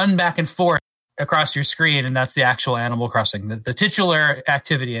can run back and forth across your screen, and that's the actual Animal Crossing, the titular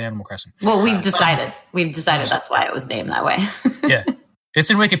activity in Animal Crossing. Well, we've decided that's why it was named that way. Yeah,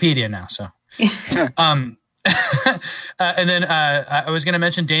 it's in Wikipedia now. So, and then I was going to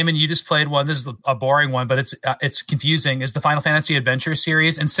mention, Damon, you just played one. This is a boring one, but it's confusing. Is the Final Fantasy Adventure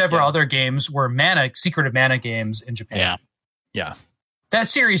series and several other games were Secret of Mana games in Japan. Yeah. That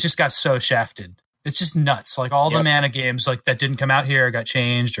series just got so shafted. It's just nuts. Like all the Mana games like that didn't come out here, got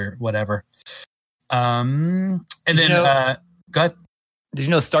changed or whatever. And then go ahead. Did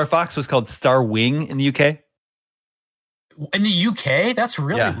you know Star Fox was called Star Wing in the UK? In the UK? That's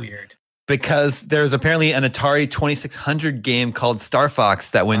really weird. Because there's apparently an Atari 2600 game called Star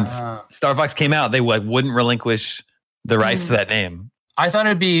Fox that when Star Fox came out, they wouldn't relinquish the rights to that name. I thought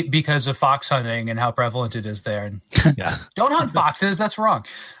it'd be because of fox hunting and how prevalent it is there. Don't hunt foxes. That's wrong.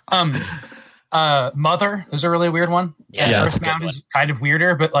 Mother is a really weird one. Earthbound is kind of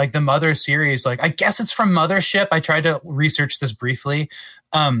weirder, but like the Mother series, like I guess it's from Mothership. I tried to research this briefly,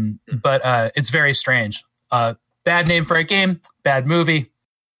 but it's very strange. Bad name for a game, bad movie.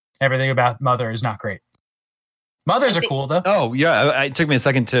 Everything about Mother is not great. Mothers are cool though. Oh yeah, it took me a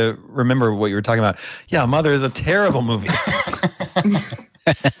second to remember what you were talking about. Yeah, Mother is a terrible movie.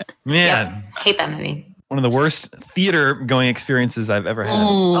 Man, hate that movie. One of the worst theater going experiences I've ever had.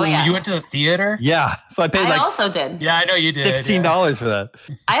 Oh yeah, you went to the theater? Yeah, so I paid I also did. Yeah, I know you did. $16 for that.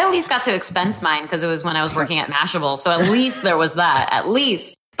 I at least got to expense mine because it was when I was working at Mashable. So at least there was that. At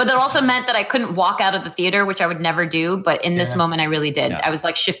least. But that also meant that I couldn't walk out of the theater, which I would never do. But in this moment, I really did. Yeah. I was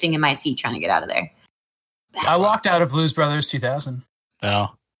like shifting in my seat trying to get out of there. I walked out of Blues Brothers 2000. Oh.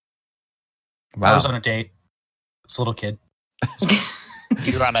 Wow. I was on a date. I was a little kid.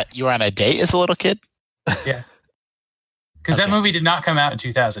 You were on a date as a little kid? Yeah. Because that movie did not come out in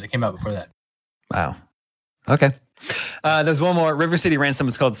 2000. It came out before that. Wow. Okay. There's one more. River City Ransom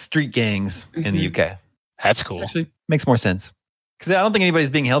is called Street Gangs in the UK. That's cool. Actually, makes more sense. Because I don't think anybody's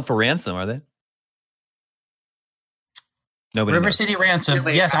being held for ransom, are they? Nobody. River City Ransom.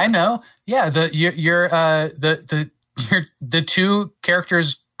 Yes, I know. Yeah, the two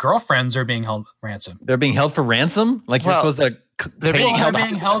characters' girlfriends are being held ransom. They're being held for ransom? Like you're supposed to they're being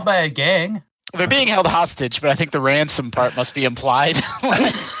held by a gang. They're being held hostage, but I think the ransom part must be implied.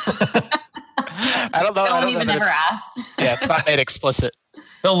 I don't know. No one even ever asked. Yeah, it's not made explicit.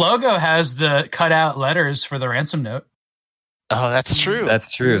 The logo has the cutout letters for the ransom note. Oh, that's true.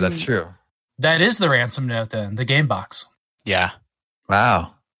 That's true. That is the ransom note then, the game box. Yeah.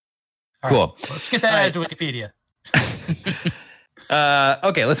 Wow. Cool. Right. Let's get that added to Wikipedia.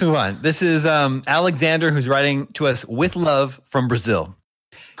 Okay, let's move on. This is Alexander who's writing to us with love from Brazil.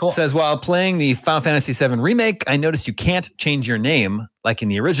 Cool. Says, while playing the Final Fantasy VII Remake, I noticed you can't change your name like in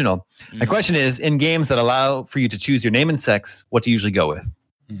the original. My question is, in games that allow for you to choose your name and sex, what do you usually go with?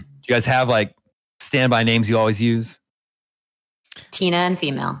 Do you guys have like standby names you always use? Tina and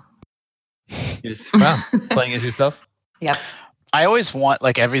female. Wow, playing as yourself? Yep. I always want,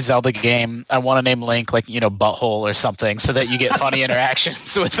 like every Zelda game, I want to name Link like, Butthole or something, so that you get funny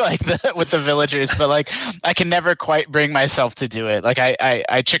interactions with like with the villagers. But like, I can never quite bring myself to do it. Like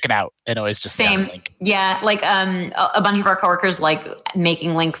I chicken out and always just same. Link. Yeah, like a bunch of our coworkers like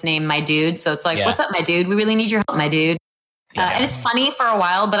making Link's name my dude. So it's like, what's up, my dude? We really need your help, my dude. And it's funny for a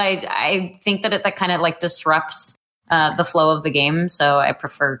while, but I think that that kind of like disrupts the flow of the game. So I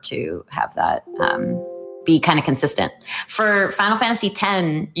prefer to have that be kind of consistent. For Final Fantasy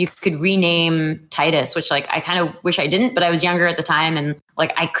X, you could rename Titus, which like I kind of wish I didn't, but I was younger at the time and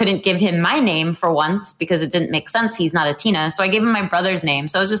like I couldn't give him my name for once because it didn't make sense. He's not a Tina. So I gave him my brother's name.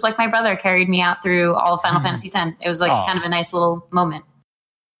 So it was just like my brother carried me out through all of Final Fantasy X. It was like kind of a nice little moment.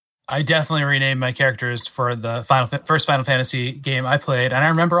 I definitely renamed my characters for the first Final Fantasy game I played, and I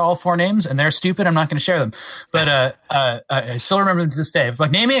remember all 4 names, and they're stupid. I'm not going to share them, but I still remember them to this day.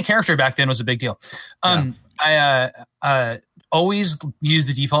 Like naming a character back then was a big deal. I always use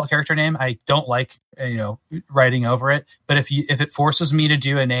the default character name. I don't like writing over it, but if it forces me to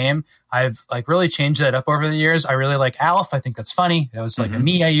do a name, I've like really changed that up over the years. I really like Alf. I think that's funny. That was like a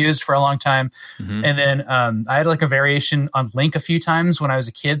me I used for a long time. And then I had like a variation on Link a few times when I was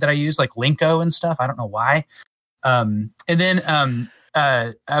a kid that I used like Linko and stuff. I don't know why. And then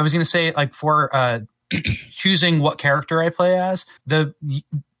I was going to say like for choosing what character I play as,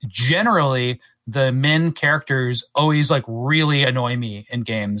 generally the men characters always like really annoy me in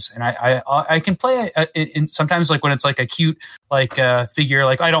games, and I can play it sometimes like when it's like a cute like figure,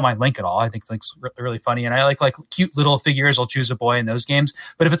 like I don't mind Link at all. I think Link's really funny, and I like cute little figures. I'll choose a boy in those games.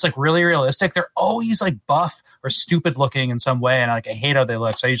 But if it's like really realistic, they're always like buff or stupid looking in some way, and I hate how they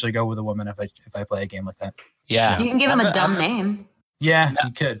look. So I usually go with a woman if I play a game like that. Yeah, you can give him a dumb name. Yeah,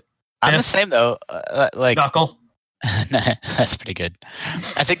 you could. I'm the same though. Like Knuckle. That's pretty good.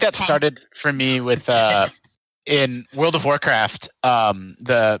 I think that started for me with in World of Warcraft.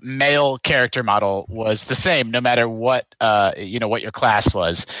 The male character model was the same no matter what what your class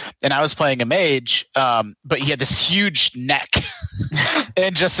was. And I was playing a mage, but he had this huge neck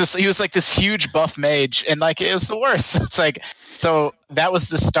and he was like this huge buff mage, and like it was the worst. It's like, so that was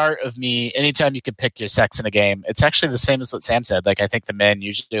the start of me. Anytime you could pick your sex in a game, it's actually the same as what Sam said. Like I think the men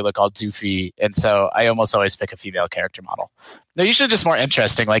usually look all doofy, and so I almost always pick a female character model. They're usually just more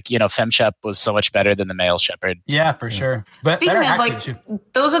interesting. Like FemShep was so much better than the male Shepherd. Yeah, for sure. But speaking of like,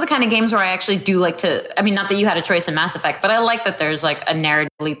 those are the kind of games where I actually do like to. I mean, not that you had a choice in Mass Effect, but I like that there's like a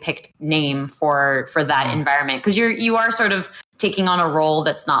narratively picked name for that environment, because you are sort of taking on a role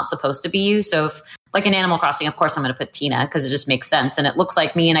that's not supposed to be you. So if like in Animal Crossing, of course I'm going to put Tina because it just makes sense and it looks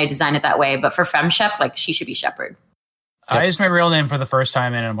like me and I designed it that way. But for FemShep, like she should be Shepherd. I used my real name for the first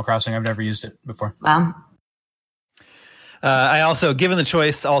time in Animal Crossing. I've never used it before. Wow. I also, given the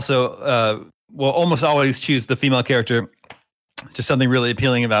choice, will almost always choose the female character. Just something really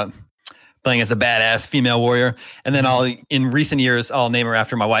appealing about playing as a badass female warrior. And then in recent years, I'll name her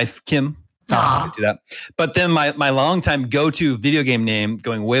after my wife, Kim. Do that. But then my longtime go-to video game name,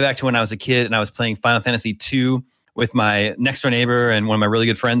 going way back to when I was a kid and I was playing Final Fantasy II with my next door neighbor and one of my really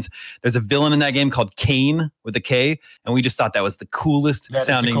good friends. There's a villain in that game called Kane with a K, and we just thought that was the coolest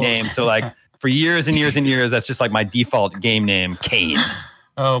sounding name. So like for years and years and years, that's just like my default game name, Kane.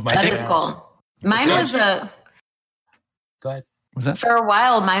 Oh my! That is cool. Mine was Go ahead. Was that? For a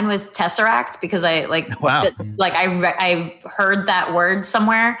while, mine was Tesseract because I I heard that word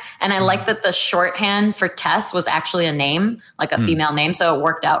somewhere, and I liked that the shorthand for Tess was actually a name, like a female name, so it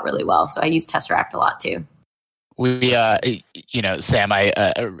worked out really well. So I use Tesseract a lot too. We, Sam, I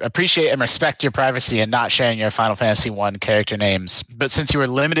appreciate and respect your privacy and not sharing your Final Fantasy I character names. But since you were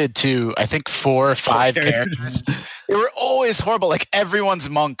limited to, I think, 4 or 5 characters, they were always horrible. Like everyone's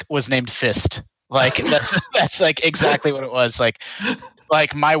monk was named Fist. Like that's like exactly what it was. Like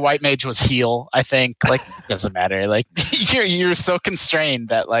my white mage was Heal. I think like it doesn't matter. Like you're so constrained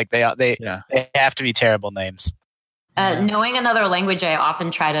that like they have to be terrible names. Knowing another language, I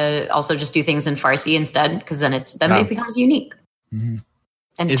often try to also just do things in Farsi instead, because then it becomes unique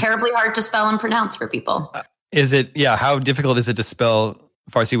and terribly hard to spell and pronounce for people. Is it? Yeah. How difficult is it to spell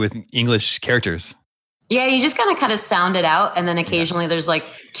Farsi with English characters? Yeah, you just kind of sound it out, and then occasionally there's like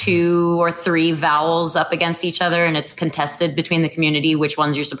 2 or 3 vowels up against each other, and it's contested between the community which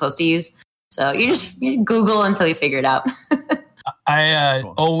ones you're supposed to use. So you Google until you figure it out. I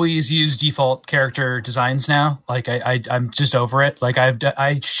Cool. always use default character designs now. Like I'm just over it. Like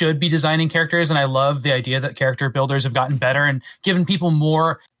I should be designing characters, and I love the idea that character builders have gotten better and given people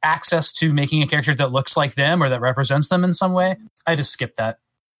more access to making a character that looks like them or that represents them in some way. I just skip that.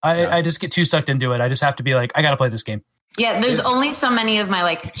 I just get too sucked into it. I just have to be like, I got to play this game. Yeah, there's only so many of my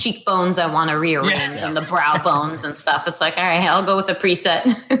like cheekbones I want to rearrange and the brow bones and stuff. It's like, all right, I'll go with the preset.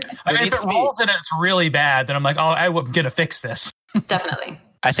 I mean, if it rolls and it's really bad, then I'm like, oh, I'm going to fix this. Definitely.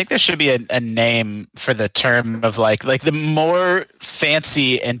 I think there should be a name for the term of like the more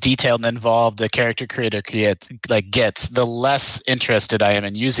fancy and detailed and involved the character creator gets, the less interested I am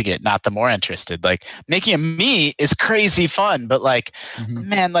in using it, not the more interested. Like making a me is crazy fun, but like,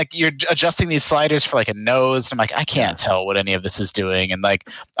 man, like you're adjusting these sliders for like a nose. I'm like, I can't tell what any of this is doing. And like,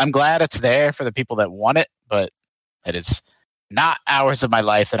 I'm glad it's there for the people that want it, but it is not hours of my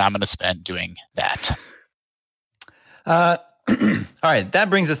life that I'm going to spend doing that. All right, that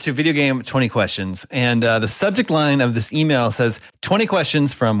brings us to video game 20 questions. And the subject line of this email says 20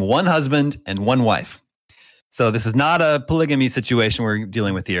 questions from one husband and one wife. So this is not a polygamy situation we're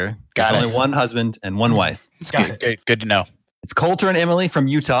dealing with here. Got There's it. only one husband and one wife. It's Got good to know. It's Coulter and Emily from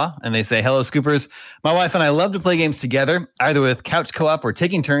Utah, and they say, hello, Scoopers. My wife and I love to play games together, either with couch co-op or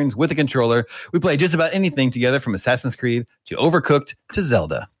taking turns with a controller. We play just about anything together, from Assassin's Creed to Overcooked to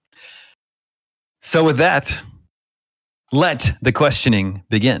Zelda. So with that, let the questioning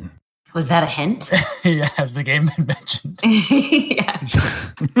begin. Was that a hint? Yeah, has the game been mentioned? Yeah.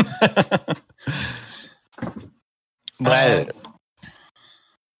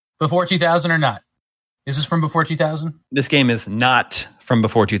 Before 2000 or not? Is this from before 2000? This game is not from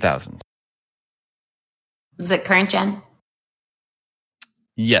before 2000. Is it current gen?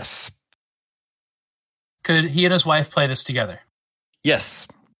 Yes. Could he and his wife play this together? Yes.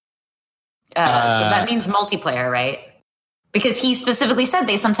 So that means multiplayer, right? Because he specifically said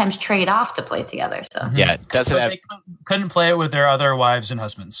they sometimes trade off to play together. So Yeah, does So it have they couldn't play it with their other wives and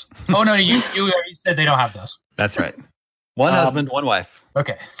husbands. Oh, no, you already said they don't have those. That's right. One husband, one wife.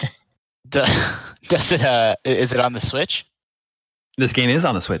 Okay. does it is it on the Switch? This game is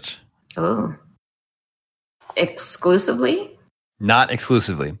on the Switch. ooh. Exclusively? Not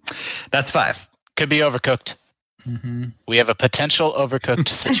exclusively. That's 5. Could be Overcooked. Mm-hmm. We have a potential Overcooked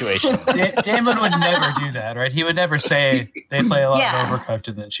situation. Damon would never do that, right? He would never say they play a lot Yeah. of Overcooked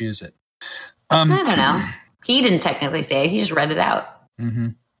and then choose it. I don't know. He didn't technically say it. He just read it out. Mm-hmm.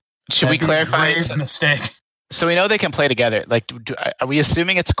 Should we clarify? Mistake. So we know they can play together. Like, are we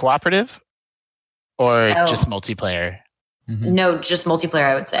assuming it's cooperative or Oh. just multiplayer? Mm-hmm. No, just multiplayer,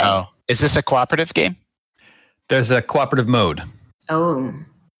 I would say. Oh, is this a cooperative game? There's a cooperative mode. Oh.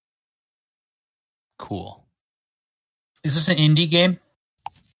 Cool. Is this an indie game?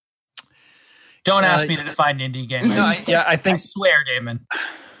 Don't ask me to define an indie game. No, I I think swear, Damon.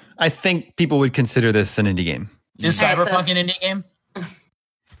 I think people would consider this an indie game. Is All right, so Cyberpunk it's- an indie game?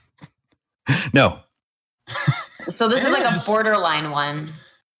 No. So this It is like is. a borderline one.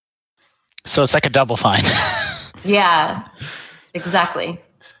 So it's like a Double Fine. Yeah. Exactly.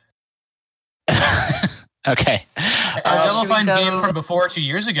 Okay. A should Double we Fine go- game from before 2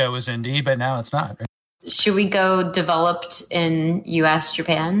 years ago was indie, but now it's not. Should we go developed in US,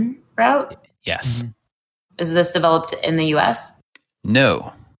 Japan route? Yes. Mhm. Is this developed in the US?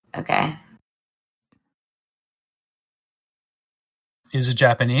 No. Okay. Is it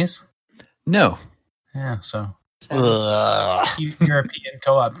Japanese? No. Yeah, so So, Ugh. European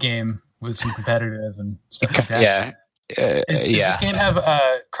co-op game with some competitive and stuff like that. Yeah. Does Yeah. this game have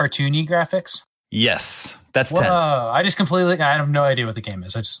cartoony graphics? Yes. That's 10. Whoa! I have no idea what the game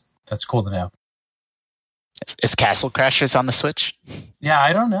is. That's cool to know. Is Castle Crashers on the Switch? Yeah,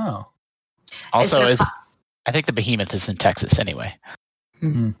 I don't know. Also, there- I think the Behemoth is in Texas anyway.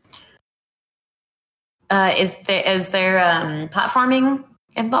 is there platforming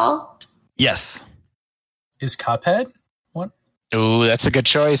involved? Yes. Is Cuphead? What? Ooh, that's a good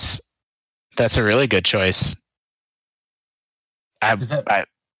choice. That's a really good choice. Is that-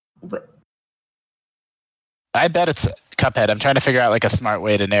 I bet it's Cuphead. I'm trying to figure out like a smart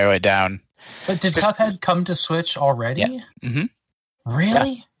way to narrow it down. But did Cuphead come to Switch already? Yeah. Mhm.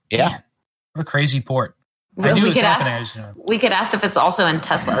 Really? Yeah. Man, what a crazy port. I knew it was happening. I just didn't know. We could ask if it's also in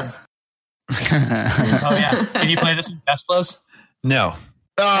Teslas. Oh yeah. Can you play this in Teslas? No.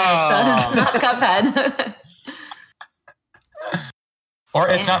 So it's not Cuphead. Or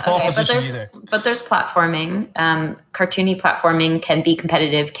it's not pole Okay, position either. but there's platforming. Cartoony platforming can be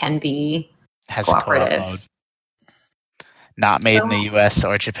competitive, can be Has a co-op cooperative. mode. Not made in the US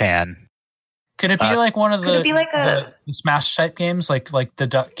or Japan. Could it be like one of could it be like the Smash type games, like the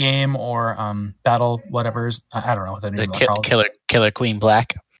Duck game or Battle whatever's? I don't know what the name The called. Killer Queen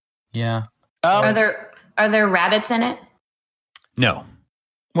Black. Yeah. are there rabbits in it? No.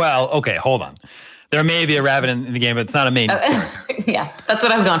 Well, okay, hold on. There may be a rabbit in the game, but it's not a main character. Yeah, that's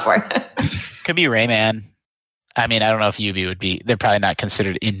what I was going for. Could be Rayman. I mean, I don't know if Yubi would be. They're probably not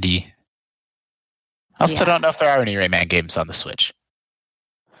considered indie. I also don't know if there are any Rayman games on the Switch.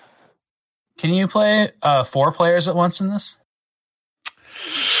 Can you play 4 players at once in this?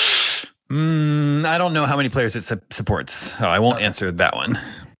 I don't know how many players it supports. So I won't answer that one.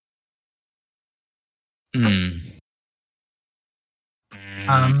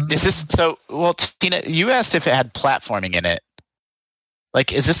 Is this so? Well, Tina, you asked if it had platforming in it.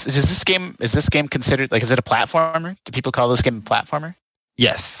 Like, is this game considered like? Is it a platformer? Do people call this game a platformer?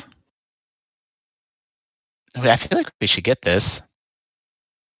 Yes. I feel like we should get this.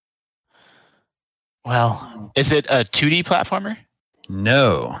 Well, is it a 2D platformer?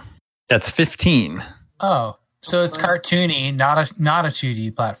 No. That's 15. Oh, so it's cartoony, not a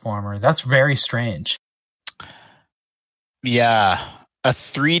 2D platformer. That's very strange. Yeah, a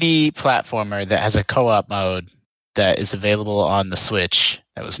 3D platformer that has a co-op mode that is available on the Switch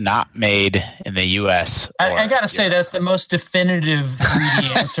that was not made in the US. I gotta say, that's the most definitive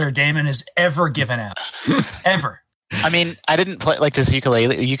 3D answer Damon has ever given out. Ever. I mean, I didn't play, like, does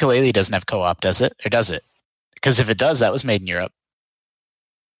Ukulele doesn't have co-op, does it? Or does it? Because if it does, that was made in Europe.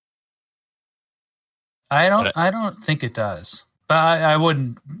 I don't think it does. But I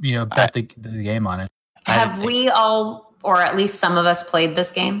wouldn't, bet the game on it. Have we all, or at least some of us, played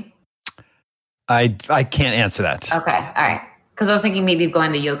this game? I can't answer that. Okay, all right. Because I was thinking maybe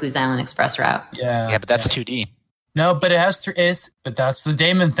going the Yoku's Island Express route. Yeah, but that's 2D. No, but it has but that's the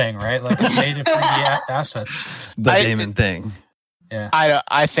Damon thing, right? Like, it's made of 3D assets. The Damon thing. Yeah.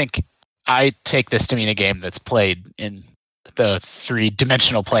 I think I take this to mean a game that's played in the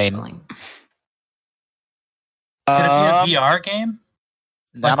 3-dimensional plane. Could it be a VR game?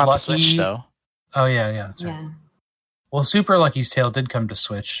 Not Like on the Switch, though. Oh, yeah. That's right. Well, Super Lucky's Tale did come to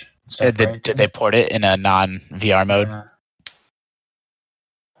Switch. Stuff, right? Did they port it in a non-VR mode?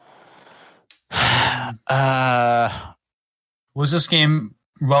 Was this game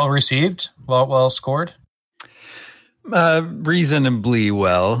well received? Well scored? Reasonably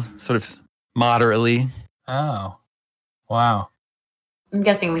well. Sort of moderately. Oh. Wow. I'm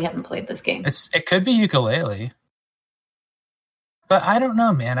guessing we haven't played this game. It could be Ukulele. But I don't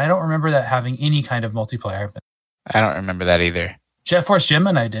know, man. I don't remember that having any kind of multiplayer. I don't remember that either. Jet Force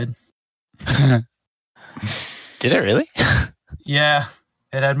Gemini did. Did it really? Yeah.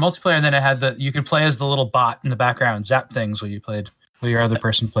 It had multiplayer, and then it had you could play as the little bot in the background, zap things while your other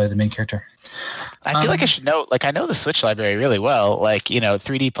person played the main character. I feel like I should know, like, I know the Switch library really well. Like,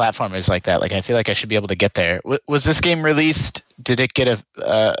 3D platformers like that. Like, I feel like I should be able to get there. Was this game released? Did it get a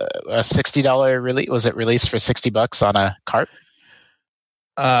 $60 release? Was it released for $60 on a cart?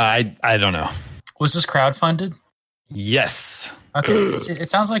 I don't know. Was this crowdfunded? Yes. Okay. It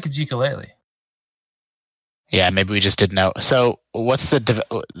sounds like it's Ukulele. Yeah, maybe we just didn't know. So, what's the name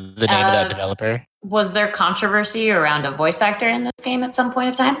of that developer? Was there controversy around a voice actor in this game at some point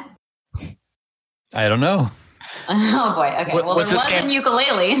of time? I don't know. Oh boy. Okay. Well, there was in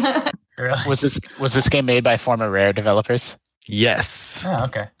Ukulele. Really? Was this game made by former Rare developers? Yes. Oh,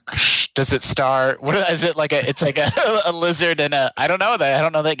 okay. Does it star? What is it like? It's like a lizard and a. I don't know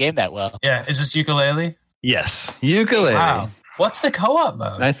that game that well. Yeah. Is this Ukulele? Yes. Ukulele. Wow. What's the co-op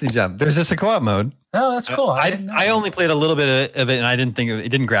mode? Nicely done. There's just a co-op mode. Oh, that's cool. I only played a little bit of it, and I didn't think it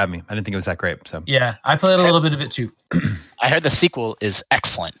didn't grab me. I didn't think it was that great. So yeah, I played a little bit of it too. I heard the sequel is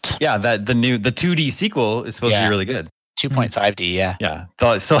excellent. Yeah, the 2D sequel is supposed to be really good. 2.5D. Yeah. Yeah.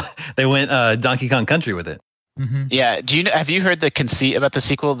 So they went Donkey Kong Country with it. Mm-hmm. Yeah. Have you heard the conceit about the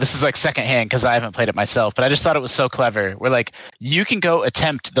sequel? This is like secondhand because I haven't played it myself, but I just thought it was so clever. Where like you can go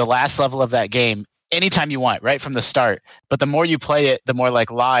attempt the last level of that game anytime you want, right from the start. But the more you play it, the more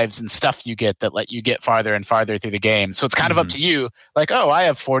like lives and stuff you get that let you get farther and farther through the game. So it's kind of up to you. Like, oh, I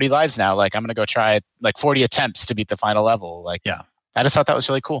have 40 lives now. Like, I'm gonna go try like 40 attempts to beat the final level. Like, yeah, I just thought that was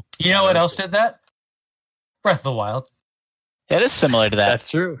really cool. You know what else did that? Breath of the Wild. It is similar to that. That's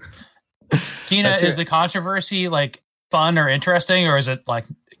true. Tina, is the controversy like fun or interesting, or is it like?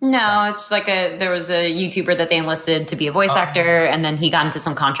 No, it's like there was a YouTuber that they enlisted to be a voice actor, and then he got into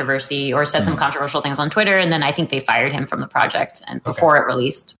some controversy or said some controversial things on Twitter, and then I think they fired him from the project and before it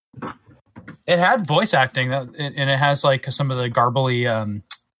released. It had voice acting, and it has like some of the garbly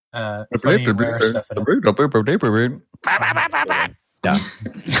funny rare stuff in it. Yeah.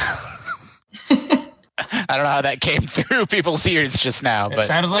 I don't know how that came through people's ears just now, It but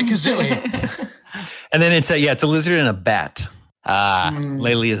sounded like Kazooie. And then it's a lizard and a bat.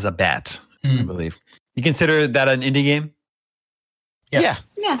 Mm. is a bat, I believe. You consider that an indie game? Yes.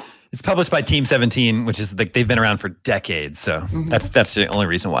 Yeah. It's published by Team 17, which is like they've been around for decades. So that's the only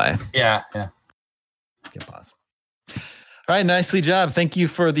reason why. Yeah. Get pause. All right, nicely job. Thank you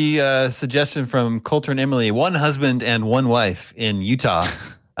for the suggestion from Coulter and Emily. One husband and one wife in Utah.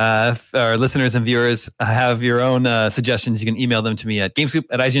 If our listeners and viewers have your own suggestions, you can email them to me at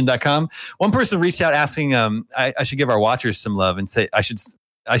gamescoop@ign.com. One person reached out asking I should give our watchers some love and say I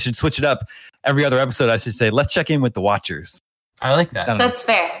should switch it up. Every other episode, I should say, let's check in with the watchers. I like that. That's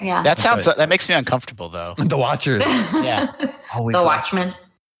fair. Yeah. That makes me uncomfortable, though. The watchers. Yeah. Always the Watchmen.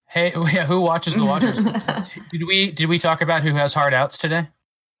 Hey, who watches the Watchers? Did we talk about who has hard outs today?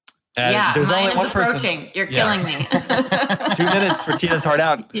 There's mine only is one approaching. person. You're killing me. 2 minutes for Tina's hard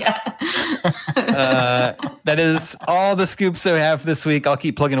out. Yeah. That is all the scoops that we have for this week. I'll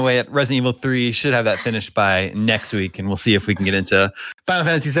keep plugging away at Resident Evil 3. Should have that finished by next week, and we'll see if we can get into Final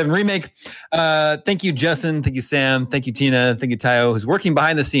Fantasy VII Remake. Thank you, Justin. Thank you, Sam. Thank you, Tina. Thank you, Tayo, who's working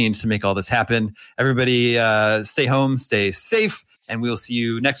behind the scenes to make all this happen. Everybody stay home, stay safe, and we will see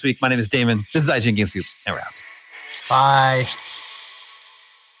you next week. My name is Damon. This is IGN Game Scoop, and we're out. Bye.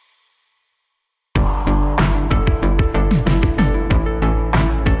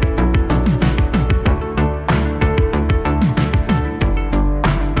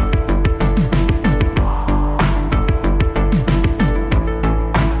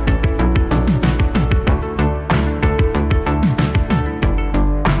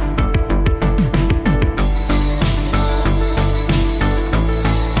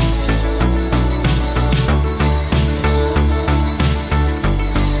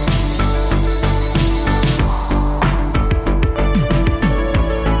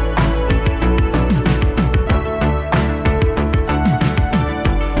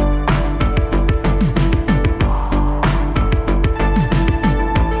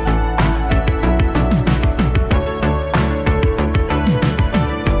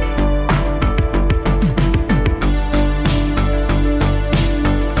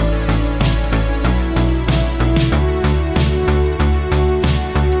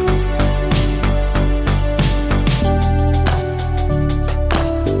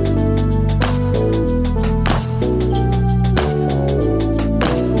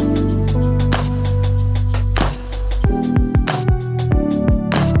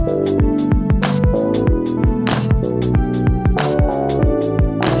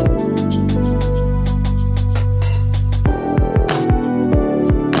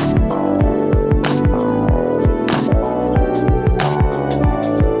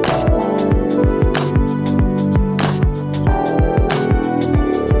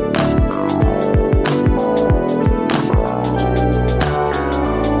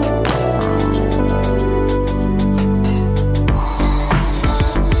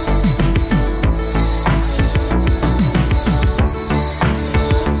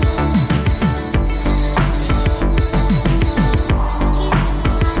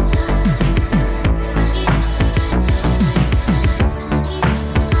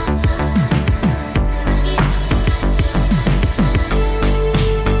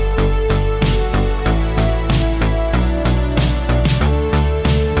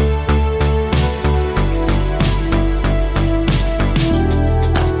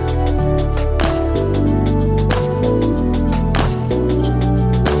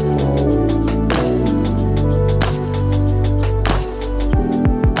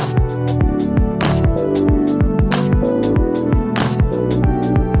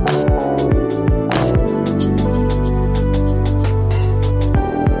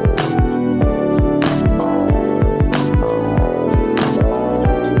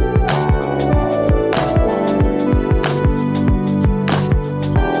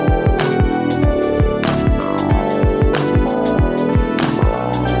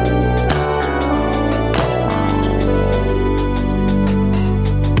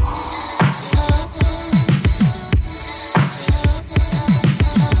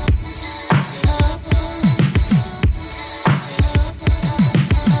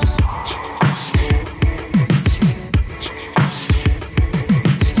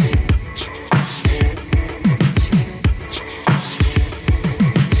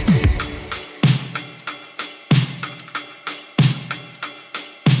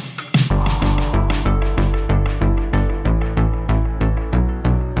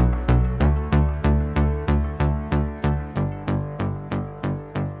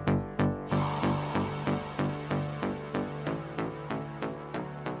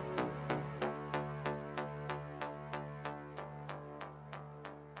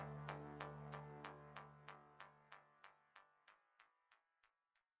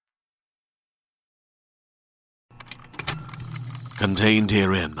 Contained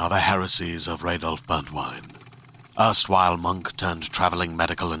herein are the heresies of Radolf Burntwine, erstwhile monk turned traveling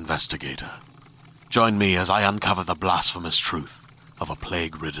medical investigator. Join me as I uncover the blasphemous truth of a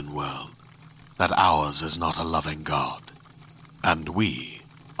plague-ridden world, that ours is not a loving God, and we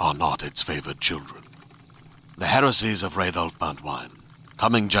are not its favored children. The heresies of Radolf Burntwine,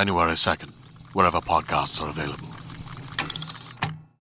 coming January 2nd, wherever podcasts are available.